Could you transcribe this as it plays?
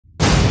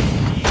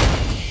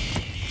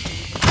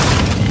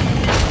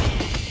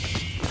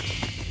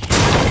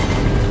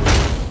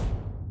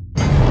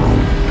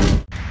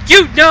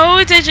You know,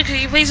 attention,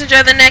 could you please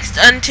enjoy the next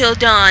Until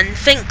Dawn?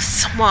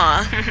 Thanks,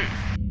 moi.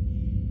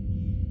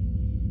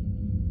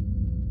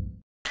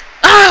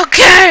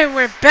 Okay,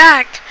 we're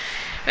back.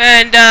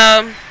 And,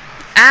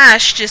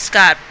 Ash just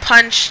got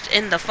punched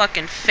in the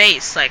fucking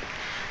face, like,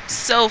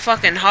 so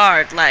fucking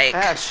hard, like,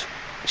 Ash.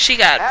 she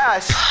got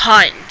Ash.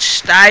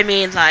 punched. I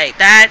mean, like,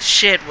 that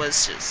shit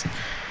was just,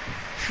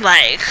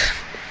 like,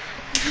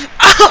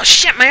 oh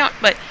shit, my arm.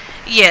 But,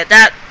 yeah,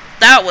 that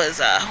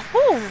was,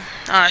 whew.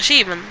 She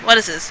even, what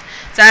is this?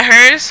 Is that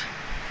hers?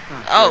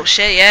 Oh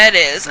shit, yeah it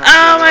is. Oh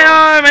my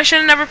arm, I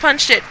should've never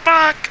punched it.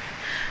 Fuck.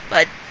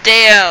 But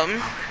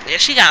damn. Yeah,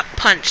 she got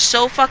punched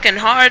so fucking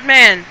hard,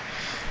 man.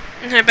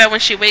 I bet when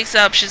she wakes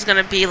up, she's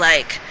gonna be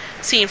like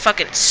seeing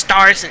fucking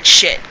stars and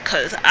shit.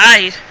 Cause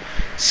I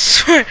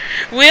swear,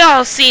 we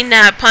all seen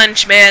that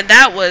punch, man.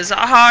 That was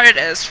hard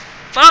as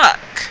fuck.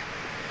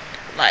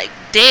 Like,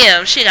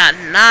 damn, she got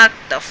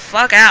knocked the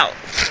fuck out.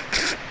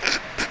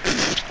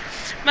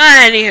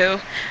 But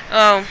anywho,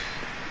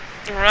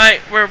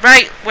 we're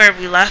right where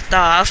we left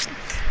off.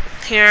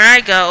 Here I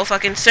go,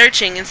 fucking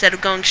searching instead of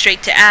going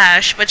straight to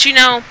Ash. But you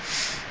know,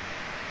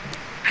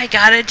 I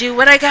gotta do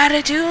what I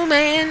gotta do,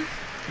 man.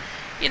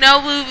 You know,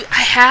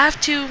 I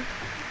have to.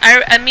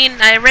 I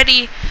mean, I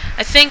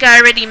think I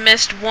already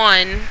missed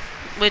one,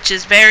 which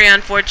is very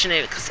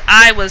unfortunate because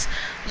I was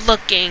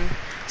looking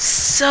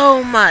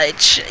so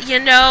much, you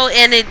know,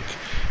 and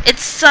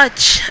it's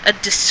such a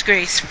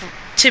disgrace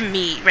to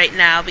me right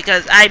now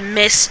because I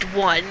missed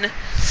one.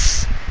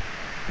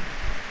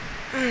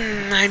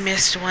 I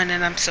missed one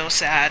and I'm so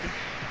sad.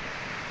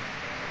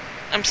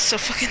 I'm so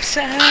fucking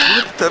sad.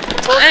 What the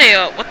fuck?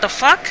 Anyway, what the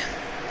fuck?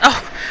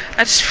 Oh,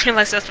 I just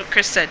realized that's what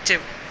Chris said too.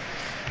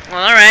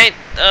 Well, alright.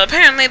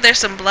 Apparently there's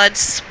some blood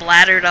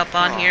splattered up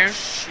on here.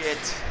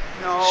 Shit.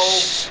 No.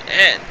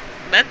 Shit.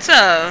 That's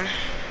a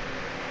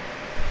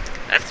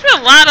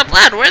lot of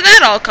blood. Where'd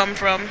that all come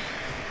from?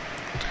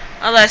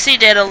 Unless he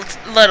did a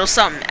little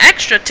something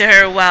extra to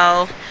her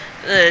while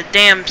the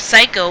damn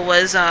psycho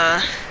was,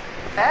 Ash.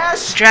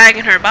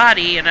 dragging her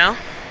body, you know?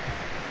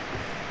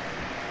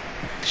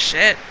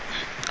 Shit.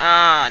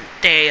 Ah,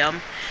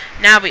 damn.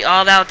 Now we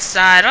all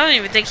outside. I don't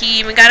even think he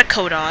even got a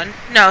coat on.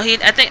 No, I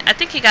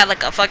think he got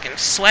like a fucking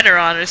sweater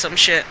on or some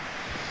shit.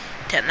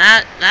 And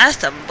that's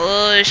some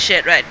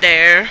bullshit right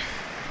there.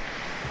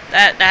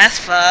 That's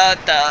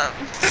fucked up.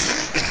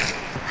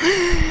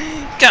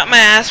 Got my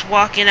ass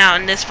walking out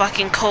in this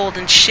fucking cold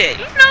and shit.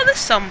 You know, this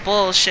is some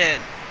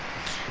bullshit.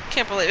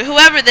 Can't believe it.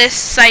 Whoever this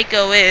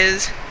psycho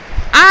is,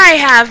 I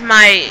have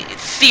my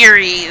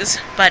theories,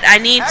 but I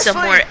need some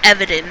more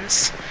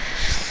evidence.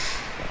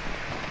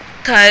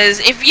 Cause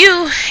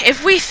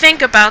if we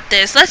think about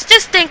this, let's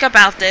just think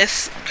about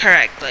this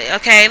correctly,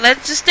 okay?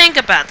 Let's just think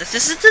about this.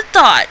 This is a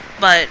thought,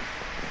 but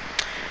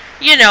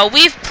you know,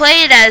 we've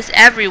played as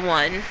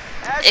everyone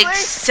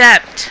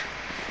except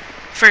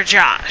for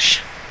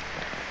Josh.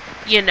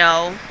 You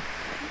know,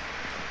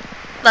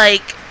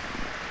 like,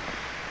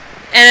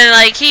 and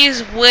like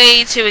he's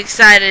way too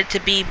excited to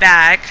be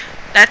back.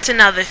 That's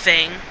another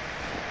thing.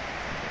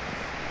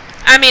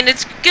 I mean,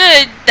 it's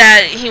good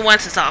that he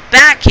wants us all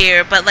back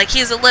here, but like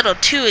he's a little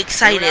too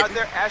excited, out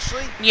there,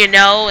 Ashley? you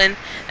know, and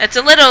it's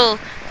a little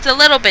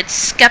bit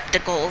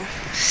skeptical.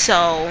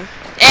 So,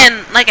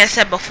 and like I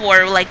said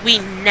before, like we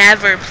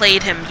never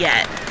played him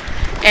yet,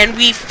 and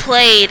we've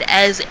played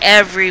as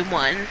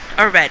everyone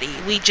already.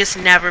 We just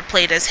never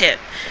played as him,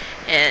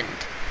 and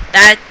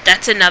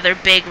that's another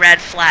big red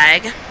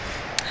flag.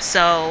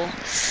 So,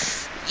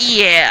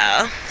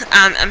 yeah,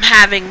 I'm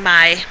having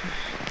my,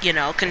 you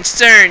know,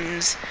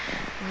 concerns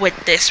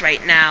with this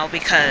right now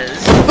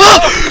because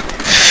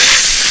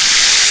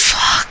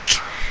fuck.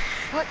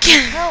 What the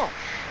hell?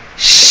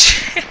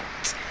 Shit.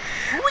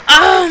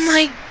 Oh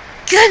my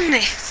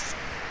goodness.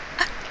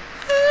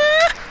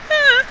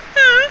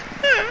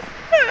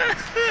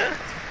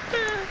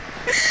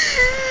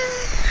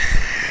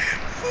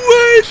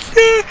 What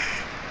the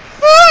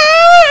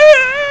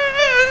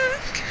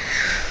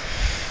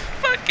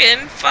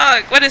fucking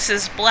fuck? What is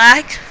this,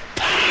 black?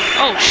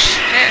 Oh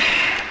shit.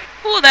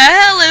 Who the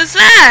hell is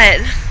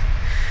that?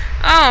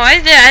 Oh, I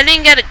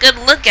didn't get a good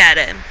look at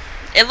him.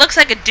 It looks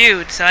like a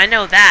dude, so I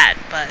know that,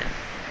 but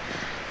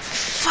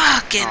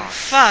fucking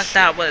fuck, shit.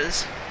 That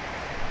was.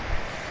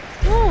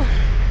 Whew.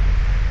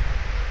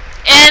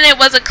 And it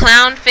was a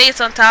clown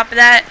face on top of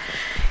that.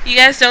 You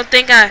guys don't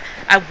think I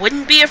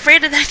wouldn't be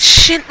afraid of that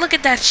shit? Look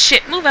at that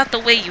shit. Move out the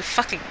way, you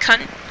fucking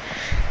cunt.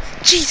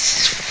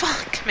 Jesus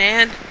fuck,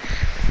 man.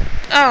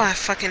 Oh, I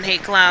fucking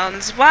hate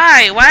clowns.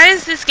 Why? Why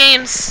is this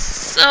game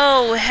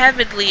so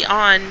heavily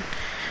on...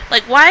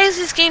 Like, why is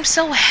this game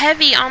so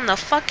heavy on the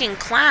fucking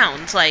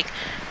clowns? Like,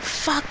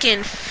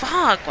 fucking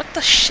fuck. What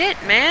the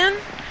shit, man?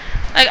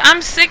 Like,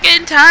 I'm sick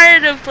and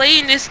tired of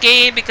playing this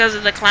game because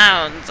of the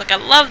clowns. Like, I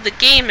love the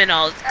game and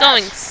all. It's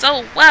going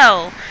so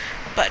well.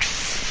 But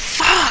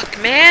fuck,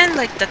 man.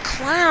 Like, the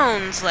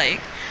clowns. Like,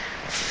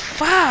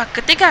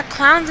 fuck. They got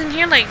clowns in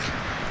here, like,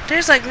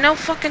 there's, like, no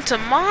fucking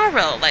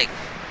tomorrow. Like,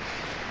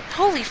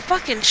 holy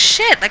fucking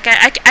shit. Like,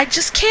 I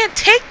just can't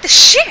take the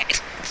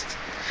shit.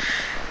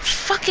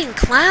 fucking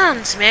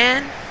clowns,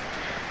 man.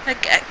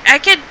 Like, I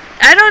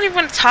don't even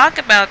want to talk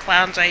about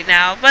clowns right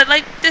now, but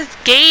like, this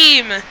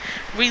game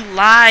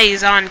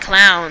relies on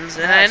clowns,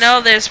 and I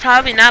know there's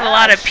probably not a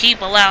lot of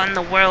people out in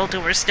the world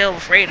who are still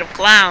afraid of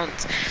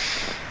clowns,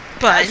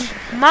 but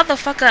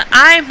motherfucker,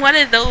 I'm one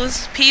of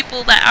those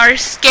people that are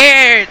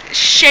scared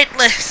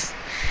shitless.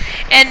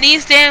 And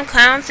these damn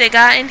clowns they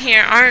got in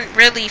here aren't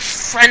really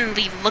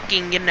friendly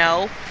looking, you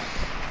know.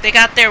 They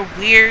got their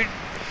weird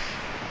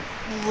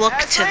look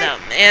to them,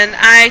 and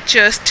I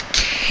just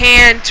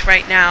can't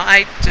right now.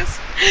 I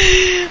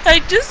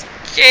just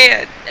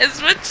can't.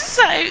 As much as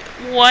I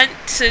want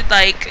to,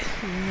 like,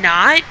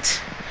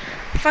 not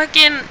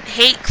fucking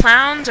hate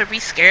clowns or be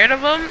scared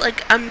of them,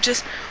 like, I'm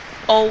just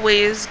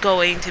always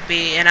going to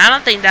be, and I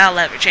don't think that'll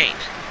ever change.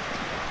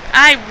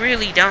 I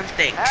really don't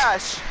think.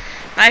 Ash.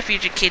 My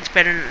future kids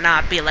better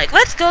not be like,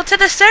 let's go to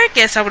the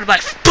circus. I would be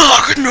like,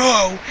 fuck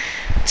no.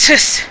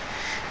 Just,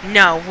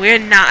 no, we're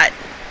not.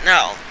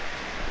 No.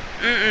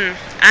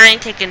 I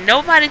ain't taking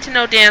nobody to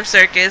no damn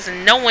circus,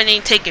 and no one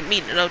ain't taking me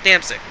to no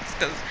damn circus,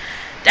 because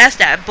that's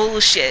that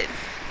bullshit.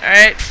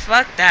 Alright,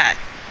 fuck that.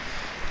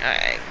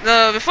 Alright,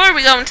 so before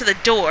we go into the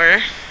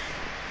door,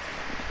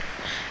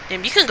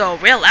 damn, you can go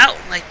real out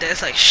like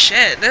this, like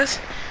shit, this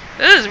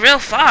is real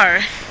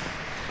far.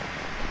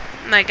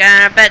 Like,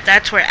 I bet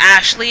that's where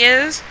Ashley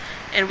is,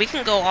 and we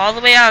can go all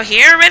the way out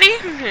here already?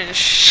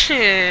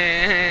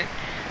 Shit.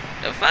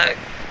 The fuck?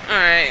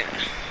 Alright.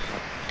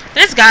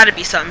 There's gotta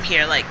be something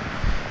here, like,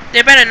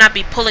 they better not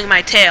be pulling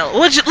my tail.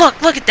 Look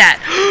at that.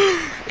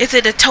 Is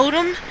it a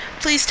totem?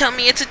 Please tell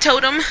me it's a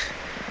totem.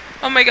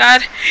 Oh my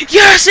god.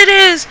 Yes, it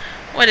is!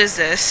 What is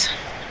this?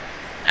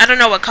 I don't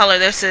know what color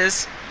this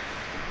is.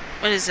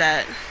 What is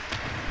that?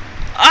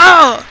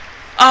 Oh!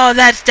 Oh,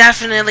 that's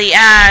definitely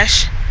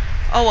Ash.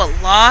 Oh, a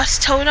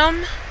lost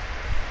totem?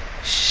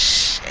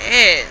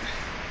 Shit.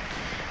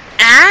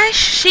 Ash?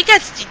 She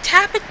gets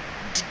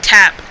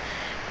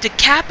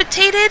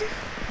decapitated?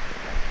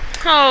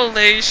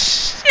 Holy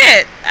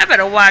shit. I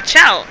better watch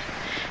out.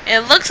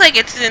 It looks like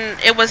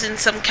it was in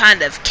some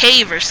kind of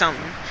cave or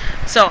something.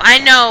 So I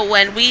know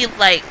when we,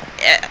 like,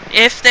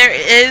 if there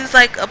is,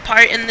 like, a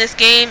part in this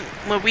game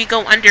where we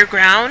go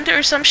underground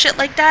or some shit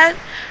like that,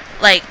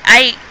 like,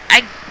 I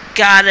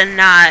gotta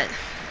not,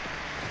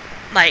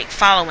 like,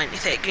 follow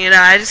anything, you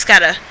know. I just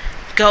gotta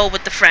go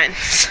with the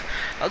friends,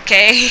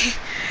 okay?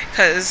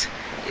 Because,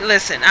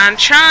 listen, I'm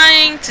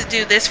trying to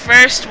do this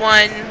first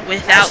one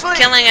without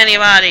killing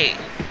anybody.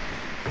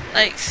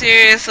 Like,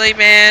 seriously,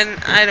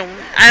 man, I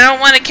don't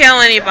want to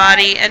kill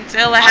anybody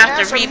until I have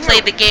to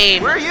replay the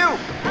game. Where are you?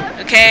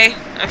 Okay?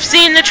 I've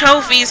seen the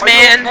trophies,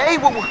 man. Hey,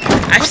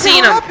 I've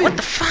seen them. What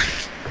the fuck?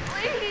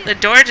 The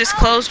door just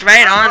closed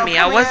right on me.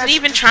 I wasn't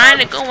even trying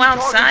to go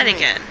outside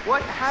again.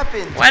 What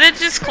happened? Why did it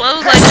just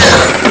close like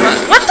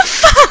that? What the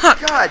fuck?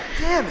 God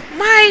damn it.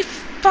 My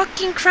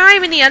fucking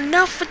criminy,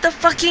 enough with the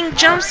fucking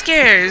jump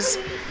scares.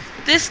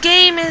 This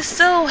game is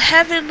so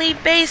heavily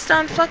based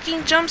on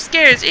fucking jump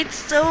scares. It's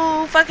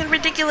so fucking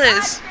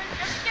ridiculous.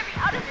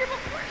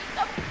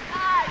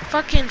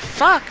 Fucking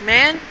fuck,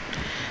 man.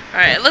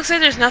 Alright, it looks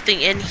like there's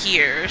nothing in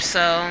here,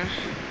 so...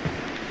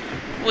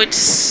 which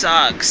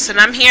sucks. And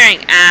I'm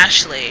hearing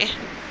Ashley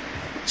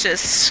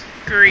just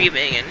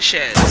screaming and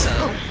shit,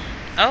 so...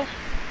 Oh?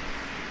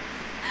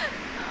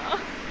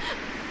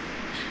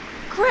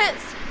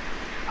 Chris,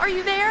 are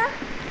you there?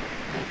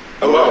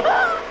 Hello.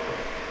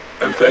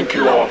 And thank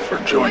you all for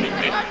joining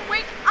me.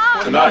 Wake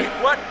up! Tonight,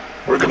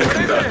 we're going to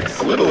conduct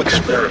a little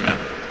experiment,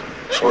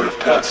 sort of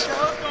test.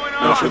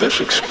 Now for this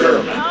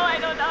experiment,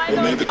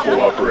 we'll need the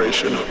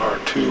cooperation of our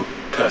two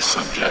test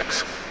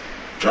subjects,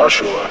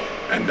 Joshua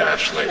and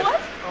Ashley.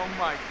 What? Oh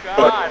my God.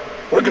 But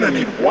we're going to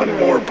need one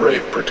more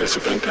brave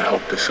participant to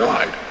help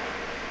decide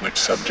which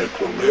subject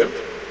will live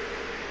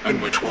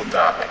and which will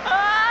die. No!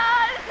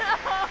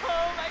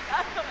 Oh my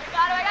God, oh my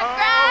God,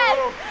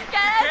 oh my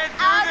God, Chris! Get us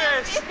out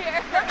of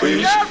here!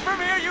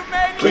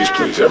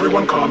 Please,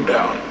 everyone calm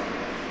down.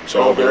 It's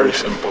all very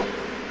simple.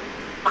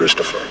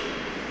 Christopher,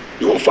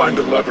 you will find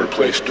a lever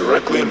placed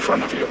directly in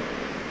front of you.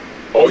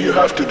 All you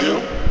have to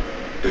do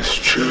is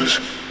choose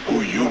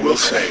who you will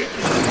save.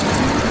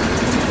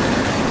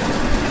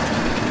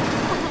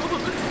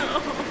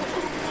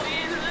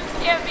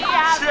 Get me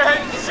out!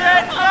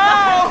 Shit, no!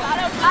 Oh God,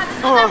 this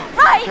isn't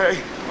right!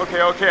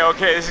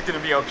 Okay, this is gonna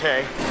be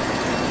okay.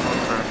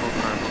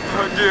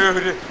 Oh,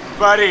 dude,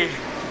 buddy.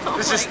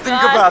 Let's just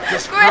think about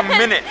this for a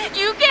minute.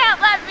 You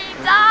can't let me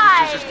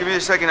die! Just give me a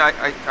second. I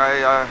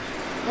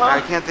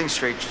can't think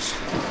straight. Just...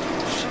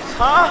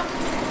 Well,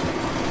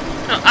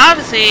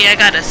 obviously, I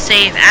gotta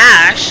save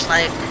Ash.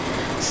 Like,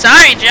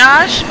 sorry,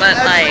 Josh, but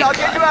Ashley, like... I'll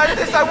get you out of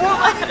this. I won't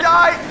let you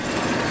die.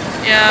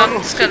 Yeah, I'm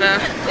just gonna...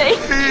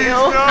 Thank you.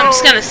 I'm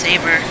just gonna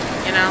save her,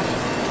 you know?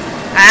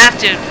 I have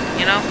to,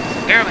 you know?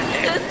 Girl right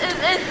there. This is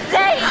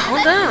insane!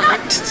 Hold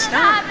on,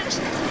 stop.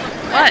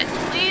 What?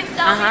 Please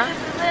tell me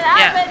this isn't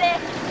happening!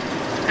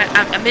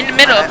 I'm in the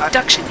middle of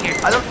abduction here.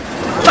 I don't...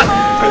 Fuck!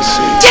 I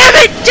see. Damn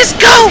it! Just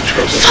go!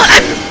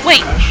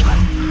 Wait! Ashley.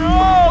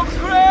 No,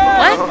 Chris!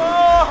 What?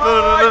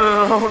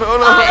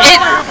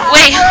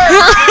 Wait.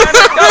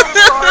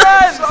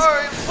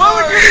 Sorry. Why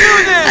would you do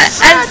this?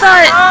 I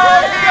thought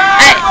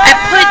I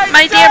put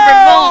my damn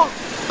remote.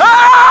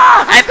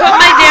 I put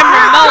my damn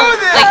remote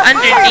like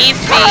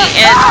underneath me,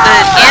 and the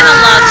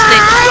analog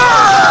stick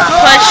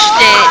pushed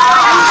it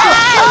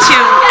to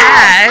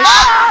Ash,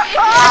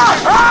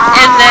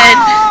 and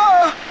then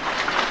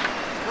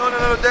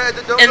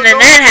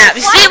that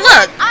happened. See,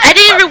 look, I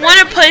didn't even want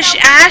to push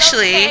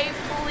Ashley,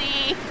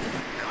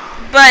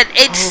 but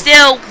it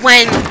still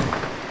went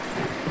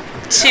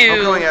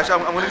to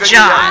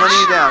Josh.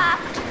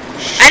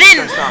 I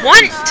didn't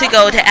want to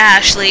go to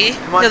Ashley,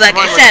 because like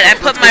I said, I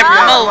put my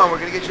remote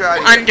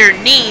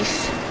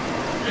underneath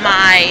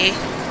my...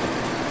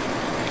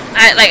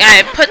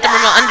 I put the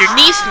remote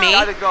underneath me,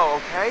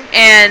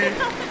 and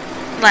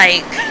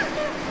like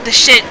the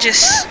shit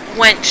just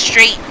went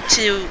straight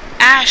to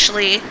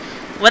Ashley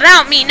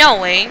without me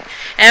knowing,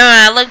 and when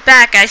I look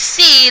back I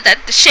see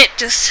that the shit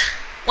just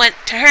went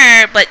to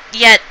her, but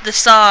yet the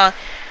saw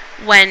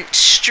went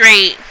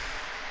straight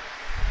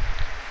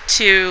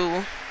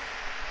to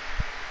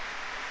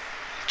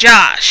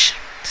Josh.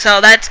 So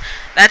that's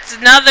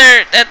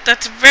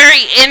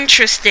very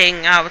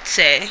interesting, I would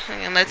say.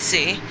 And let's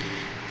see.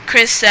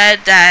 Chris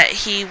said that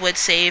he would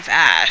save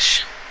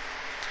Ash.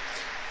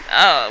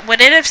 Would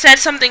it have said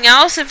something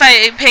else if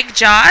I picked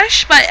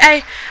Josh? But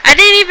I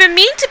didn't even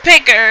mean to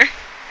pick her.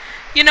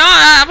 You know,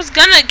 I was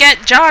gonna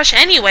get Josh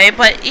anyway,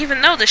 but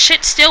even though the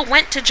shit still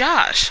went to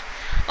Josh.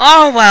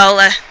 Oh well,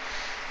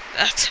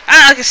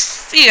 I'll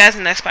see you guys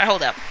in the next part.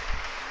 Hold up.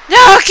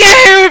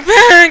 Okay, we're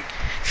back.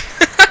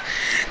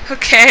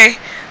 Okay,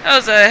 that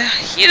was a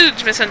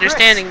huge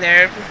misunderstanding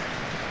there.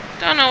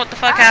 Don't know what the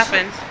fuck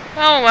happened.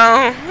 Oh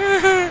well.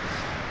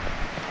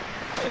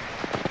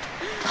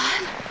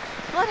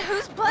 Blood?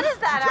 Whose blood is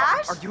that,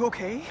 Ash? Are you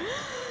okay?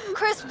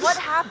 Chris, what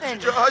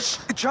happened?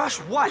 Josh,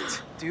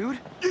 what, dude?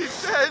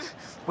 He's dead.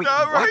 Wait,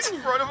 Not right what? in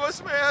front of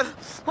us, man.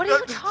 What are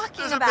you talking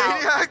There's about? a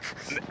maniac.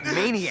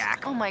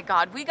 Maniac? Oh my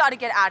god, we gotta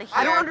get out of here.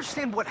 I don't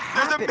understand what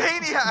happened. There's a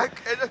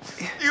maniac, and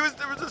there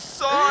was a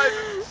saw,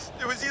 and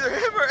it was either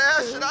him or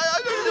Ash, and I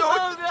don't know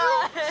what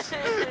to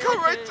do. Come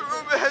right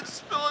through, man,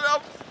 spilling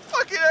out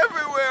fucking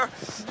everywhere.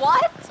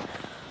 What?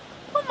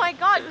 Oh my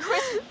god,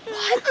 Chris,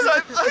 what? And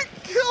I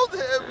killed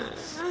him.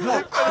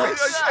 No,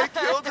 Chris. I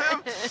killed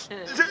him.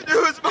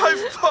 It was my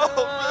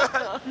fault,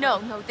 man.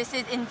 No, this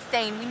is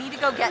insane. We need to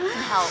go get some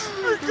help.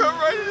 I cut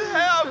right in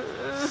half.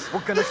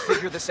 We're gonna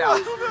figure this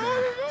out.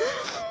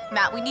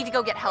 Matt, we need to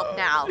go get help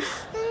now.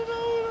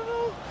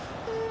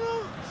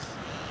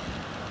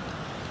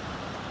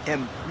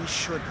 And we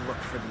should look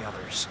for the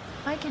others.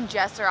 Mike and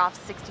Jess are off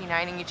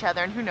 69ing each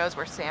other, and who knows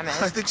where Sam I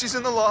is. think she's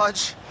in the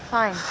lodge.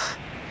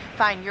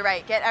 Fine, you're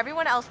right. Get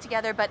everyone else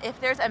together, but if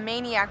there's a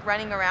maniac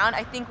running around,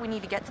 I think we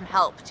need to get some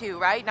help too,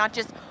 right? Not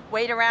just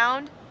wait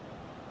around.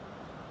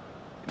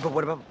 But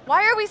what about...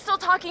 Why are we still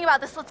talking about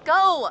this? Let's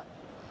go!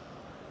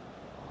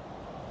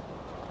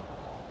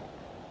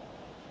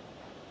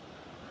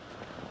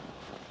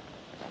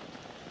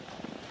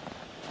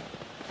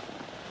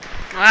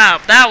 Wow,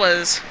 that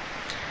was...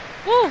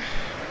 Woo!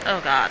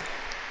 Oh god.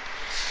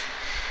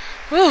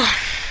 Whew.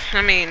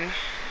 I mean...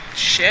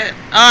 Shit.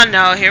 Oh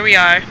no, here we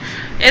are.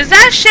 Is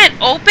that shit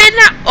open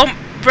now? Oh,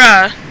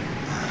 bruh.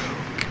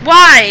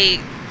 Why?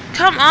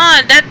 Come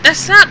on,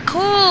 that's not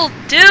cool.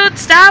 Dude,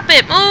 stop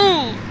it.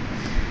 Move.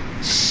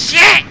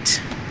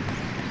 Shit.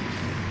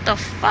 The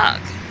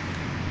fuck?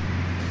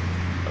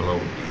 Hello.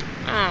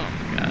 Oh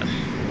my god.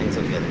 Things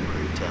are getting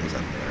pretty tense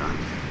up there, huh?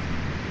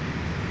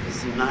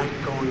 Is the night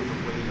going the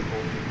way you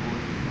hope it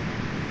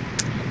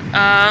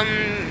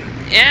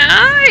would? Yeah,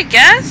 I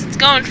guess. It's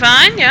going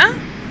fine, yeah.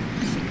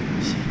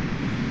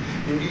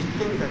 And you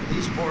think that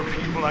these poor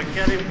people are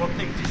getting what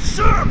they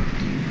deserve?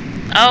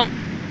 Oh.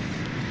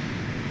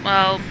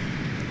 Well,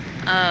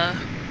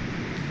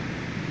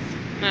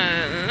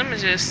 let me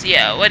just,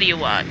 yeah, what do you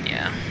want,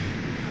 yeah?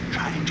 I'm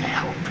trying to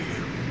help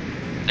you.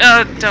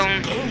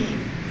 Don't. This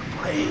game you're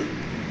playing.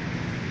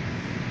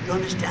 You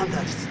understand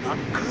that it's not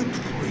good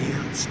for you.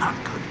 It's not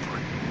good for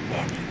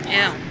anyone.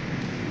 Yeah.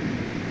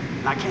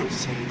 And I can't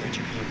say that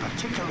you're being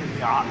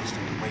particularly honest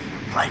in the way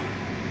you're playing.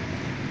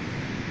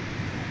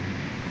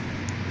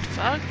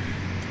 Fuck?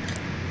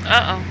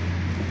 Uh-oh.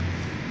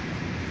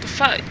 The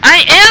fuck?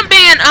 I am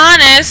being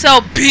honest,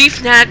 so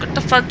beef neck. What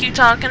the fuck you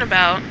talking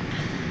about?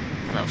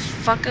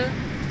 Motherfucker.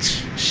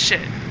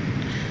 Shit.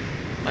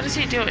 What is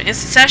he doing? Is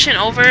the session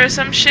over or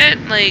some shit?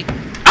 Like...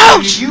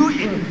 Oh! Do you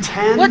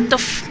intend what the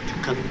to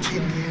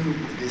continue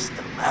with this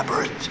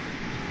elaborate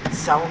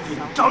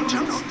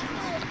self-indulgence?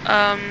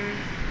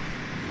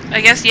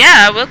 I guess,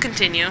 yeah, I will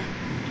continue. Do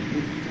you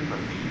even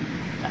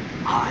believe that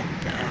I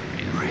can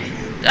free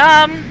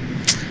you?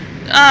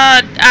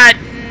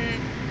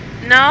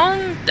 No,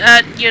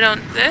 you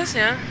don't, this,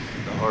 yeah.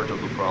 The heart of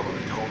the problem,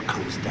 it all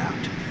comes down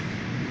to,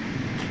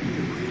 can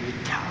you really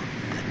tell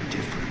the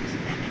difference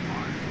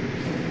anymore?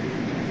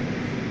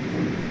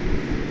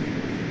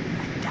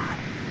 Like that.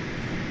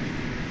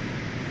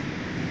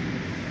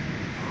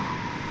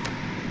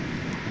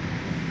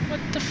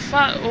 What the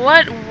fuck?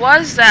 What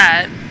was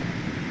that?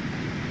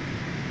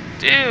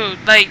 Dude,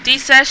 like,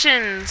 these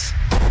sessions,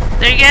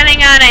 they're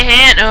getting out of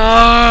hand.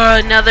 Oh,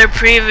 another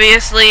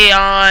previously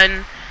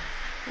on.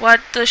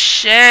 What the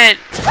shit?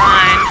 Fine.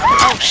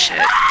 Oh,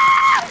 shit.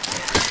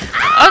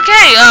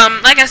 Okay,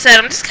 like I said,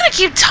 I'm just gonna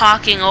keep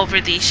talking over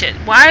these shit.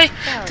 Why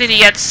did he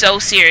get so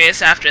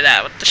serious after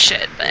that with the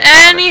shit? But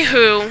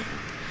anywho.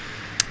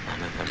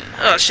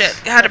 Oh shit,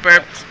 had a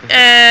burp.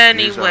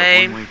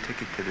 Anyway.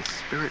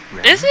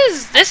 This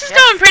is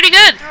going pretty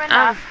good.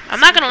 I'm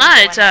not gonna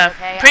lie, it's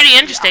pretty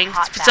interesting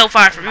so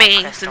far for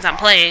me since I'm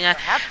playing. I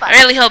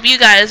really hope you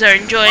guys are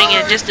enjoying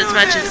it just as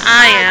much as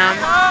I am.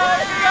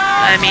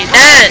 I mean,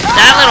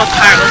 that little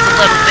part was a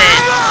little bit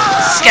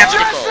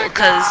skeptical,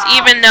 because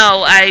even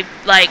though I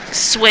like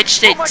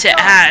switched it to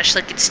Ash,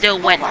 like it still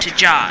went to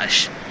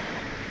Josh.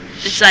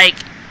 It's like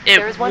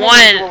it won.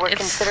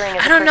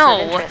 I don't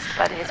know.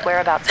 But his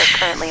whereabouts are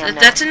currently unknown.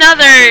 That's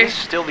another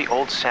Still the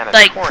old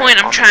like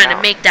point I'm trying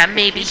to make, that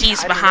maybe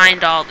he's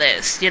behind all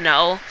this, you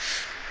know.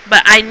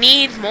 But I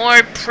need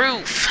more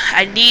proof.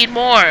 I need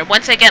more.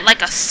 Once I get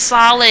like a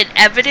solid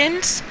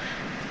evidence,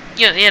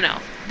 you know,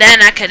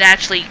 then I could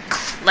actually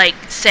like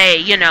say,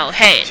 you know,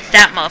 hey,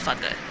 that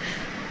motherfucker.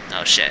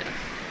 Oh shit.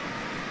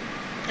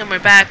 And we're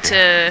back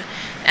to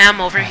M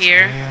over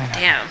here.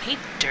 Damn, he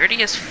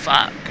dirty as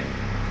fuck.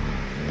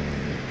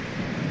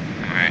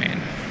 Alright.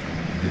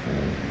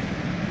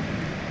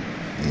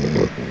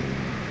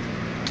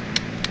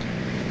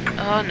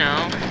 Oh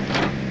no.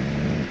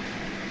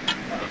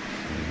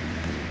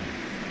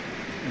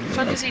 What the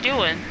fuck is he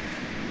doing?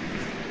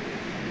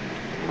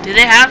 Do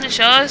they have to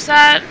show us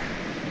that?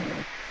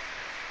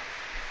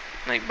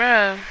 Like,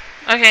 bro.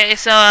 Okay,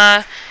 so,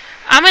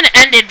 I'm gonna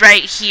end it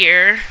right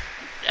here.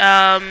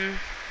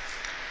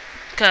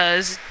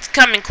 Because it's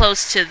coming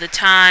close to the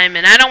time,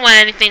 and I don't want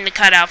anything to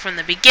cut out from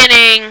the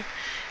beginning.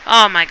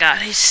 Oh my god,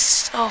 he's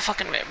so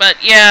fucking weird.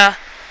 But, yeah.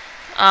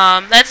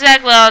 That's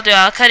exactly what I'll do.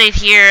 I'll cut it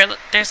here.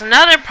 There's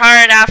another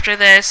part after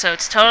this, so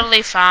it's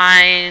totally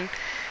fine.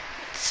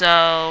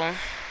 So,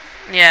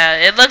 yeah,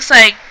 it looks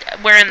like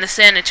we're in the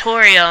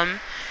sanatorium,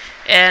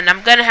 and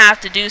I'm gonna have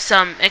to do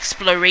some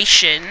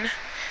exploration.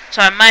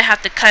 So I might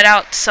have to cut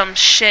out some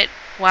shit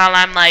while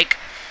I'm, like,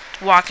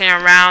 walking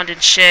around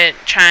and shit,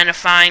 trying to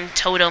find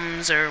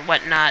totems or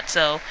whatnot.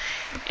 So,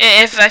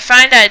 if I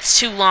find that it's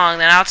too long,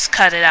 then I'll just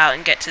cut it out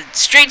and get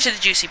straight to the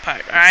juicy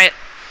part, alright?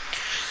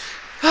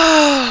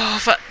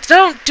 Oh, but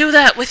don't do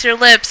that with your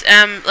lips,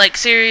 like,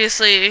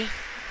 seriously.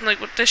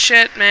 Like, what the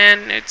shit,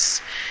 man?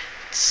 It's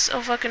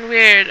so fucking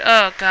weird.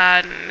 Oh,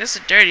 God. This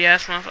is a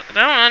dirty-ass motherfucker.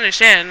 I don't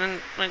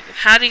understand. Like,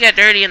 how do you get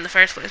dirty in the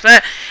first place?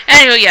 But,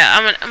 anyway, yeah,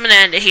 I'm gonna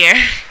end it here.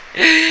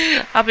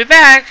 I'll be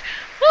back.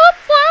 Whoop,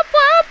 whoop,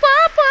 whoop,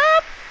 whoop,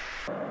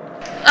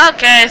 whoop.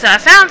 Okay, so I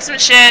found some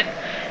shit,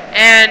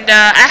 and,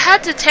 I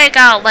had to take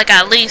out, like,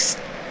 at least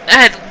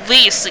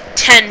like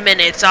 10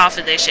 minutes off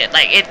of this shit.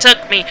 Like, it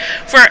took me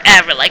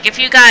forever. Like, if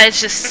you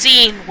guys just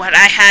seen what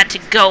I had to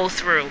go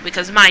through,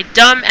 because my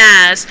dumb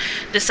ass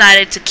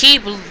decided to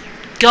keep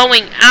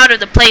going out of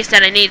the place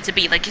that I needed to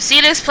be. Like, you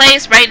see this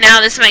place right now?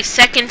 This is my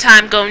second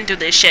time going through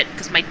this shit,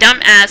 because my dumb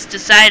ass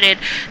decided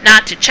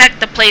not to check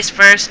the place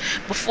first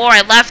before I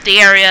left the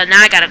area.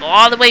 Now I gotta go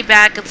all the way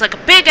back. It's like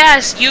a big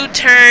ass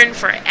U-turn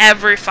for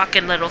every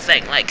fucking little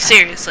thing. Like,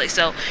 seriously.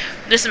 So,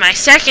 this is my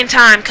second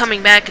time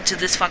coming back into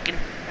this fucking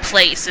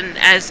place, and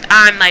as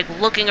I'm like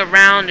looking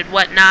around and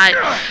whatnot,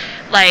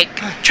 like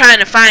trying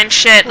to find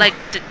shit, like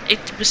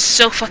it was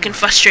so fucking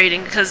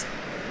frustrating, because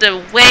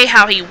the way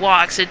how he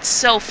walks, it's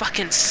so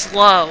fucking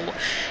slow,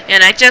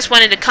 and I just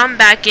wanted to come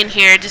back in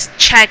here, just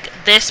check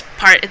this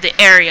part of the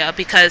area,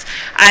 because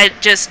I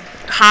just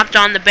hopped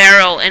on the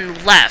barrel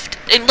and left.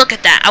 And look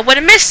at that, I would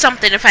have missed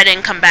something if I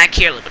didn't come back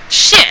here. Look,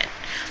 shit,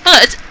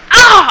 look,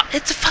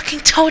 it's a fucking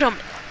totem.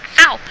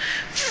 Ow,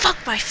 fuck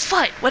my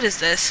foot. What is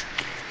this?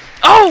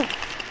 Oh,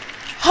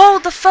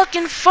 hold the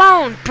fucking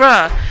phone,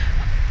 bruh.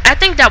 I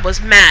think that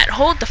was Matt.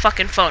 Hold the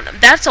fucking phone.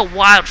 That's a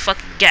wild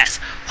fucking guess.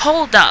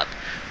 Hold up.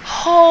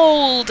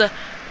 Hold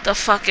the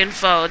fucking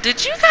phone.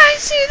 Did you guys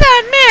see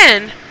that,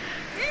 man?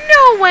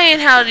 No way in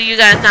hell do you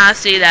guys not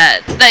see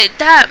that. Like,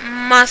 that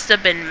must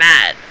have been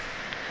Matt.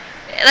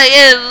 Like,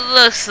 it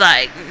looks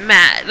like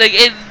Matt. Like,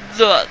 it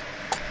looks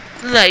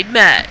like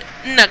Matt.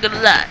 Not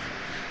gonna lie.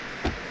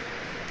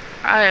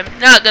 I am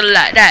not gonna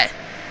lie. That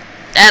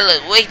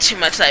looked way too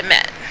much like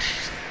Matt.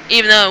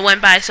 Even though it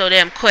went by so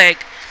damn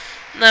quick.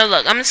 Now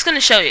look, I'm just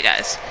gonna show you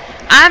guys.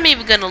 I'm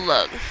even gonna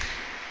look.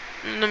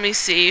 Let me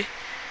see.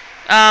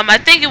 I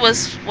think it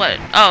was what?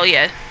 Oh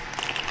yeah.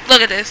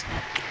 Look at this.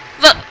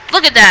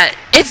 Look at that.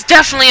 It's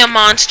definitely a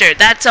monster.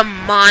 That's a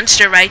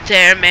monster right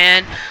there,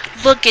 man.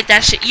 Look at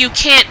that shit. You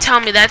can't tell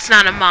me that's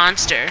not a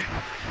monster.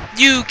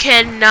 You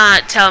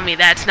cannot tell me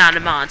that's not a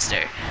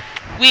monster.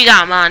 We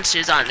got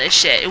monsters on this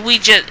shit.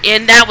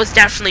 And that was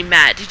definitely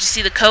Matt. Did you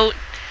see the coat?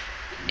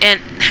 And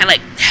had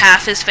like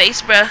half his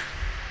face, bruh.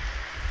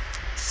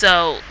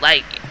 So,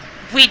 like,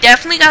 we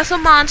definitely got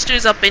some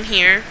monsters up in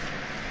here.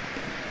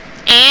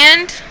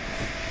 And,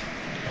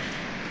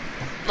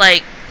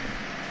 like,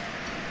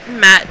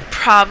 Matt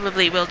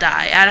probably will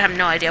die. I have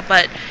no idea,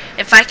 but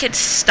if I could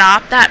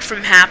stop that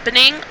from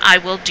happening, I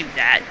will do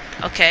that.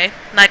 Okay?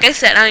 Like I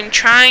said, I'm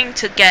trying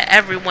to get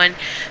everyone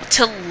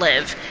to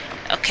live.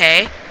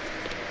 Okay?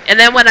 And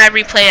then when I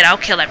replay it, I'll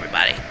kill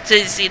everybody. So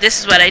you see, this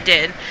is what I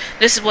did.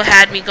 This is what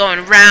had me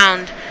going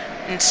round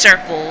in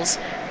circles,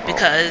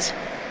 because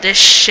this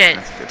shit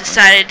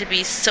decided to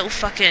be so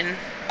fucking,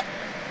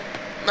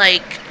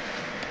 like,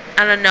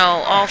 I don't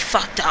know, all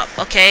fucked up,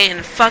 okay?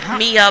 And fucked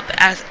me up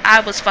as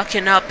I was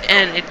fucking up,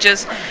 and it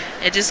just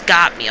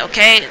got me,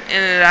 okay?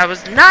 And I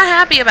was not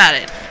happy about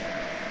it.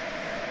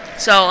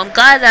 So I'm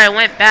glad that I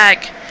went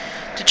back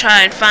to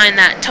try and find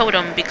that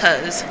totem,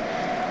 because,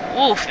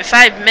 oof, if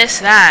I miss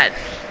that.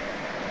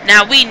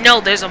 Now we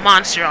know there's a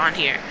monster on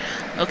here.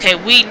 Okay,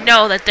 we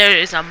know that there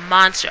is a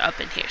monster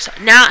up in here. So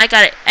now I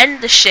gotta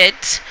end the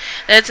shit.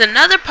 There's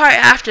another part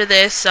after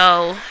this,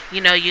 so you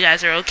know you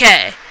guys are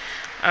okay.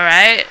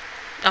 Alright?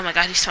 Oh my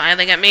god, he's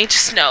smiling at me.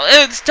 Just no.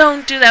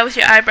 Don't do that with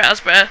your eyebrows,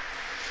 bruh.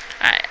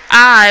 Alright,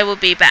 I will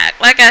be back.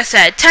 Like I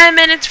said, 10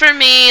 minutes for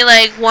me,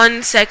 like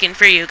 1 second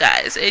for you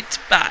guys. It's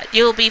fine.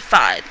 You'll be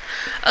fine.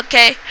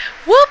 Okay?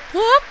 Whoop,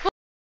 whoop, whoop.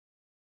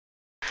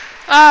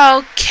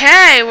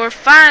 Okay, we're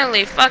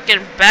finally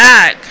fucking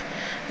back.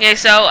 Okay,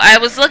 so I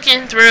was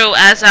looking through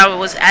as I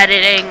was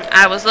editing.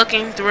 I was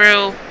looking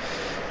through.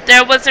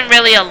 There wasn't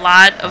really a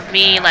lot of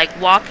me like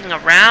walking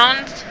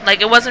around.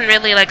 Like it wasn't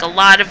really like a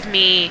lot of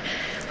me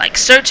like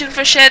searching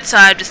for shit. So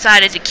I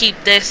decided to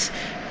keep this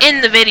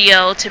in the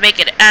video to make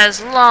it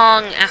as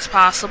long as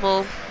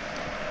possible.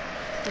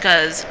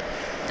 Because,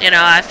 you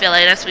know, I feel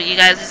like that's what you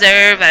guys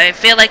deserve. I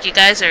feel like you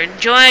guys are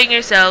enjoying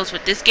yourselves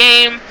with this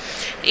game.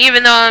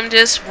 Even though I'm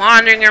just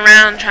wandering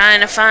around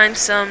trying to find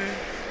some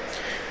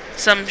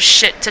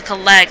shit to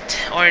collect,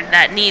 or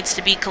that needs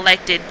to be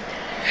collected,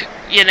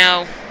 you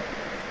know.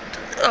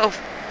 Oh,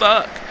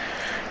 fuck.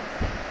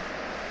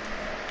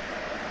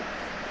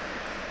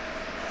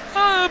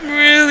 Oh, I'm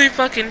really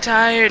fucking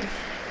tired.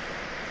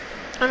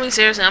 I mean,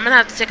 seriously, I'm gonna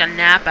have to take a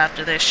nap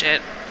after this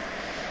shit.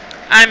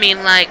 I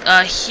mean, like,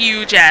 a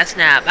huge-ass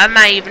nap. I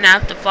might even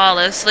have to fall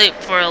asleep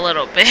for a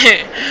little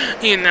bit,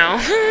 you know.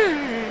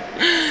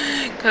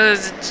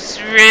 Because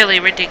it's really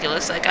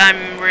ridiculous. Like,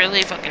 I'm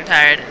really fucking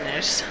tired, and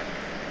there's...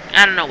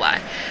 I don't know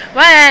why.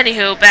 But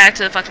anywho, back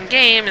to the fucking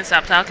game, and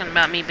stop talking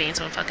about me being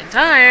so fucking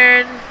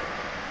tired.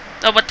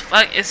 Oh, what the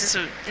fuck? Is this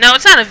a... No,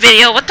 it's not a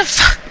video. What the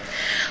fuck?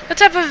 What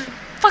type of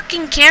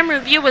fucking camera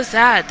view was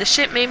that? The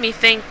shit made me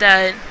think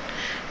that,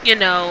 you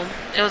know,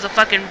 it was a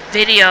fucking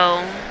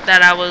video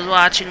that I was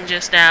watching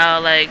just now.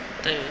 Like,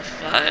 the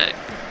fuck?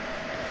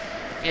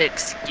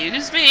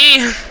 Excuse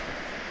me?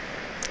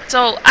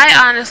 So,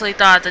 I honestly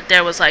thought that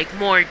there was, like,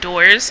 more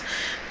doors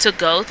to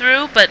go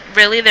through, but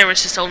really there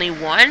was just only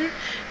one,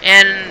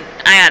 and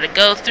I had to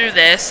go through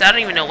this. I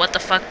don't even know what the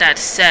fuck that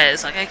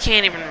says. Like, I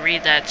can't even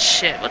read that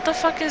shit. What the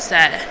fuck is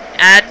that?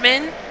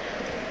 Admin?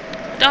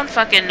 Don't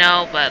fucking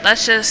know, but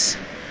let's just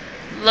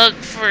look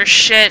for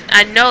shit.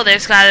 I know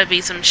there's gotta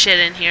be some shit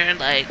in here,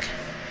 like,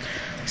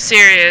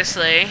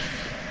 seriously.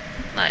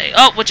 Like,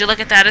 oh, would you look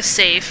at that? A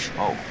safe.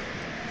 Oh,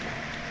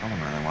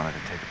 someone really wanted to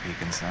take a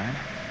peek inside.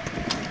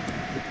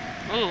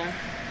 Ooh.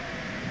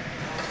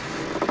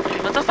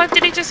 What the fuck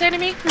did he just say to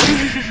me?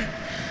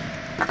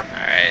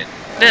 Alright.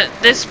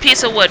 This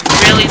piece of wood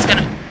really is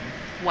gonna...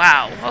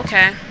 Wow,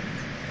 okay.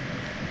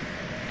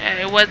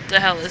 Hey, what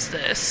the hell is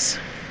this?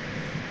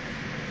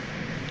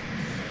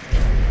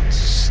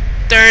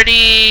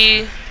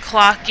 30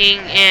 clocking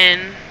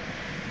in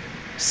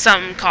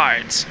some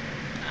cards.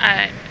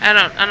 I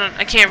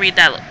can't read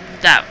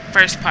that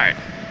first part.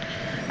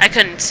 I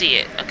couldn't see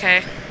it,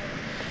 okay?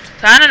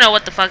 So I don't know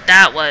what the fuck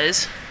that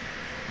was.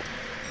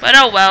 But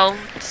oh well,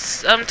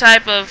 some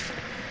type of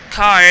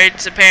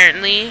cards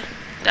apparently.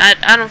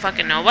 I don't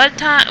fucking know what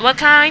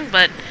kind,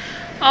 but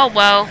oh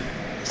well.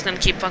 Just gonna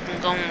keep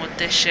fucking going with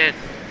this shit.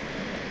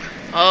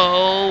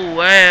 Oh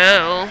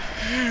well.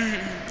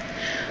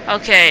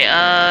 Okay,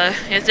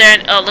 is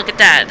there oh, look at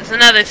that. There's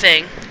another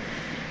thing.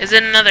 Is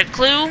it another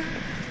clue?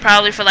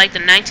 Probably for like the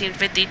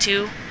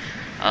 1952.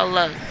 Oh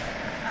look.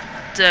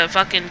 The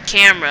fucking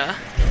camera.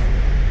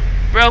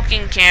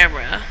 Broken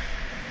camera.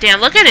 Damn,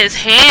 look at his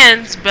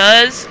hands,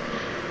 Buzz.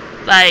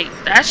 Like,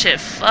 that shit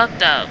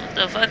fucked up. What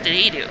the fuck did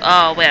he do?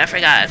 Oh, wait, I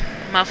forgot.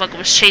 Motherfucker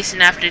was chasing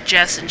after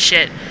Jess and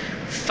shit.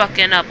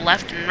 Fucking up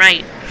left and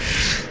right.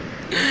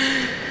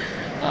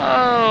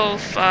 Oh,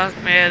 fuck,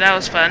 man. That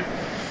was fun.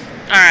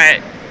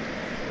 Alright.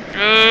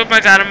 Oh, my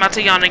God, I'm about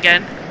to yawn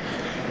again.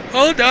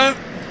 Hold on.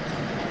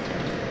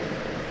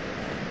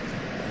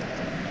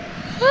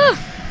 Whew.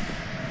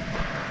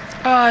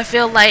 Oh, I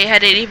feel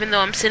lightheaded even though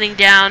I'm sitting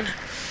down.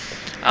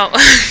 Oh.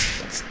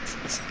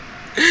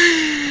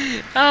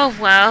 Oh,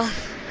 well.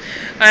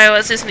 Alright,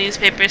 what's this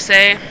newspaper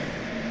say?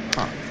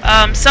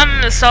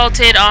 Someone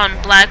assaulted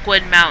on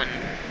Blackwood Mountain.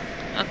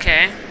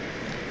 Okay.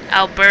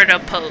 Alberta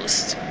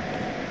Post.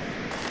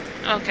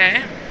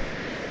 Okay.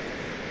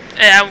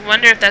 I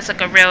wonder if that's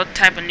like a real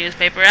type of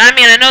newspaper. I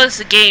mean, I know it's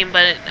a game,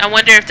 but I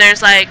wonder if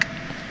there's like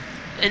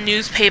a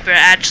newspaper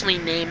actually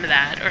named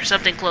that or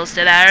something close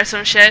to that or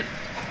some shit.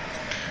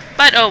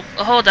 But, oh,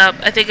 hold up.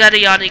 I think I got a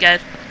yawn again.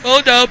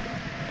 Hold up.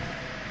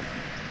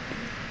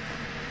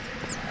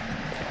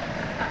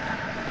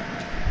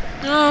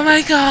 Oh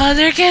my god,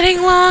 they're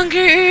getting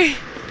longer.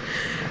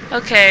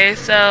 Okay,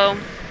 so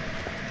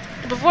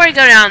before I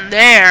go down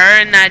there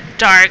in that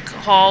dark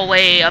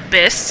hallway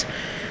abyss,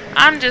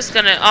 I'm just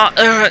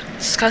gonna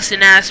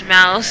disgusting ass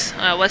mouse.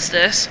 What's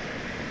this?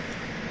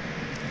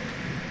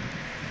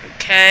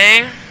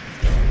 Okay.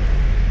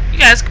 You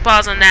guys can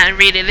pause on that and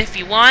read it if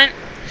you want.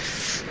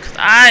 Cause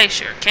I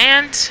sure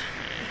can't.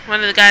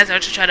 One of the guys are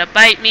to try to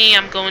bite me.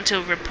 I'm going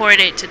to report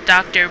it to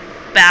Dr.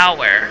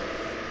 Bauer.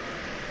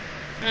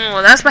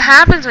 Well, that's what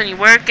happens when you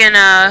work in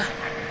a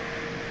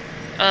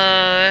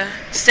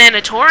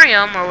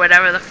sanatorium or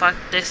whatever the fuck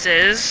this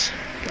is,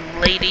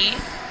 lady.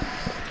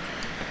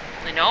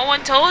 No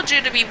one told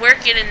you to be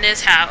working in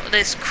this house,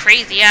 this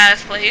crazy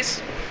ass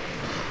place.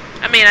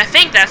 I mean, I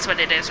think that's what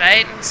it is,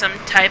 right? Some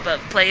type of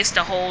place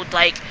to hold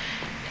like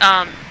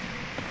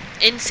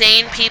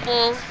insane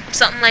people,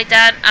 something like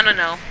that. I don't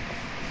know.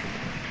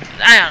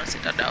 I honestly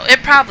don't know.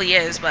 It probably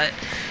is, but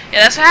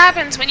yeah, that's what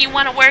happens when you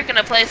want to work in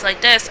a place like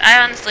this. I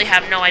honestly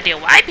have no idea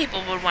why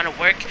people would want to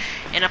work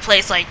in a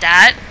place like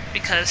that,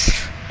 because,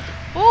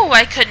 ooh,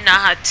 I could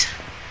not.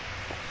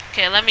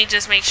 Okay, let me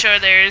just make sure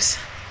there's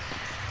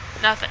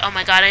nothing. Oh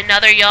my god,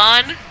 another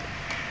yawn.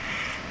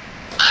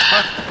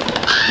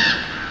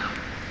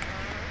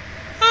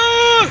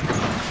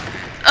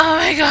 Oh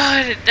my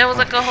god, that was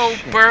like a whole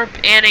burp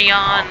and a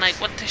yawn.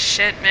 Like, what the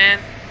shit, man?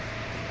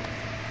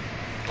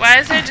 Why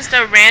is there just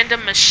a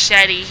random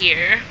machete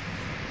here?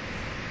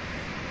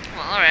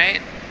 Well,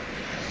 alright.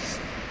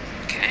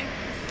 Okay.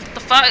 What the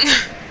fuck?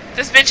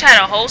 This bitch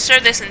had a holster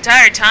this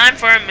entire time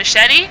for a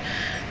machete?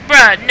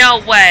 Bruh, no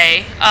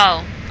way.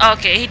 Oh,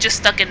 okay, he just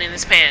stuck it in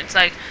his pants.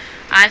 Like,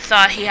 I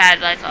thought he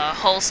had like a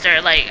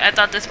holster. Like, I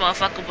thought this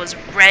motherfucker was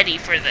ready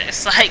for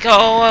this. Like,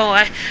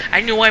 oh,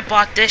 I knew I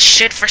bought this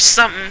shit for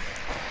something.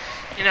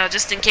 You know,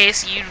 just in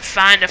case you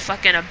find a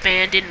fucking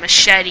abandoned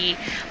machete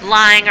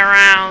lying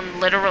around,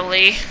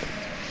 literally.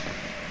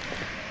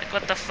 Like,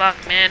 what the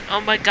fuck, man?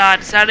 Oh my god,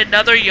 is that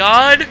another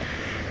yawn?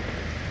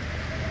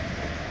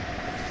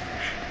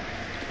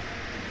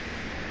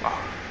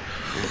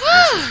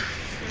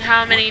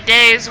 How many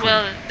days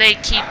will they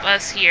keep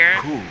us here?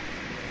 Oh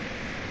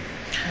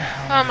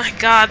my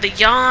god, the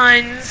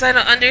yawns. I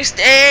don't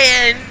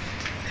understand.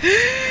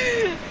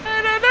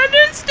 I don't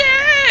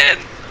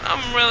understand.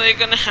 I'm really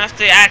gonna have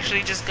to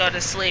actually just go to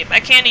sleep.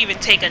 I can't even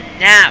take a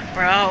nap,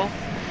 bro.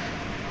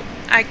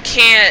 I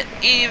can't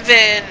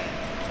even.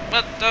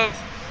 What the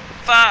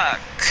fuck?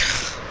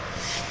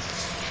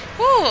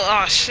 Ooh,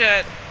 oh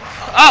shit.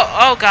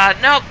 Oh god,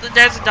 nope,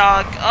 there's a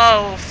dog.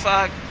 Oh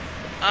fuck.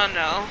 Oh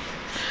no.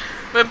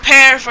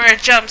 Prepare for a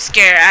jump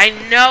scare. I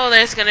know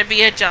there's gonna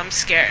be a jump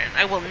scare.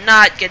 I will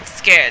not get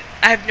scared.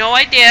 I have no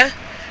idea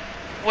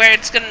when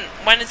it's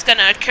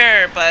gonna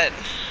occur, but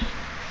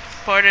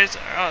porters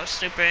are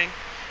snooping.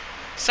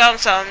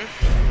 Something.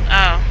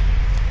 Oh.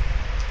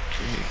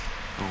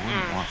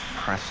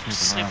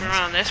 Snooping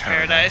around this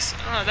paradise.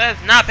 Oh, that's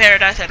not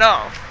paradise at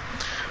all.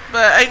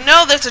 But I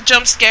know there's a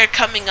jump scare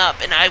coming up,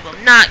 and I will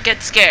not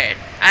get scared.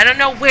 I don't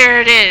know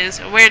where it is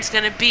or where it's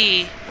gonna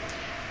be,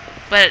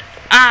 but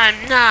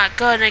I'm not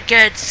gonna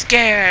get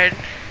scared.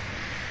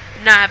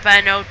 Not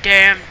by no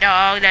damn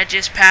dog that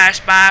just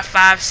passed by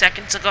 5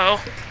 seconds ago.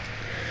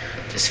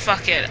 Just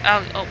fuck it.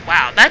 Oh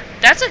wow,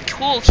 that's a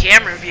cool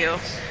camera view.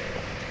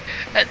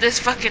 This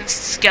fucking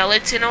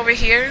skeleton over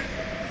here.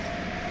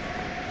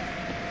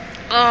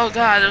 Oh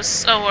god, it was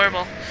so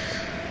horrible.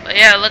 But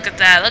yeah, look at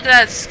that. Look at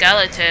that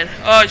skeleton.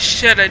 Oh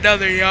shit,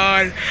 another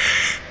yawn.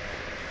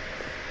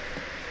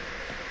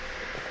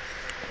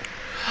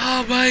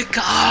 Oh my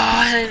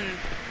god.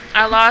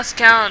 I lost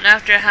count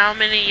after how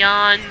many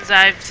yawns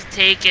I've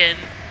taken.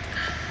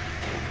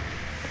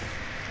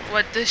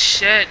 What the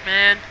shit,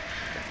 man?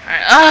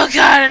 Alright. Oh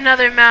god,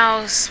 another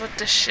mouse. What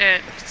the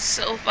shit? It's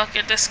so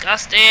fucking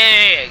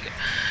disgusting.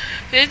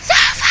 It's so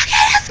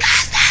fucking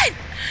disgusting.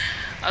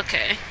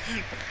 Okay.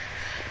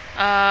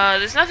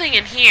 There's nothing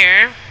in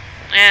here.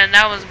 And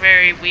that was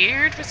very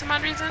weird for some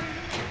odd reason.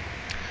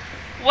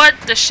 What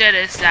the shit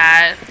is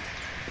that?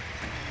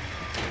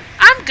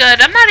 I'm good.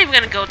 I'm not even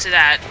gonna go to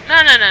that. No.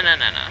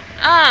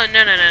 Oh, no.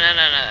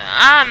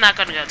 I'm not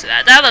gonna go to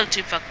that. That looked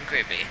too fucking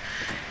creepy.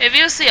 If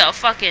you see a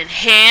fucking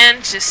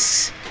hand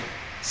just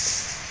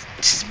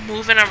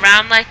moving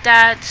around like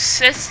that,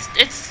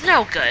 it's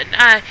no good.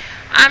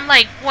 I'm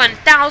like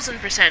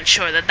 1000%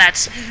 sure that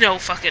that's no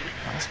fucking.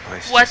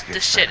 What the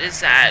shit is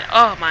that?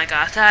 Oh my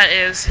god, that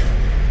is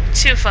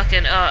too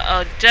fucking.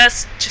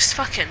 Just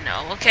fucking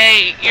no.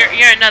 Okay,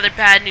 you're another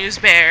bad news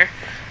bear.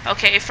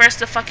 Okay, first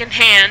the fucking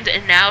hand,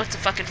 and now it's the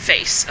fucking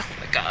face. Oh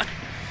my god.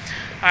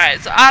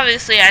 Alright, so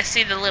obviously I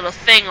see the little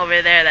thing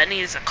over there that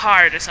needs a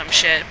card or some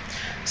shit.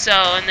 So,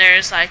 and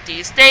there's like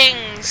these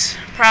things,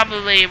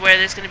 probably where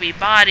there's gonna be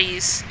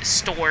bodies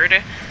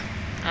stored.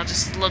 I'll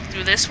just look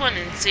through this one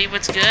and see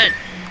what's good.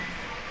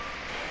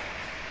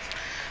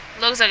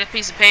 Looks like a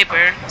piece of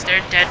paper. Is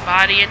there a dead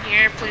body in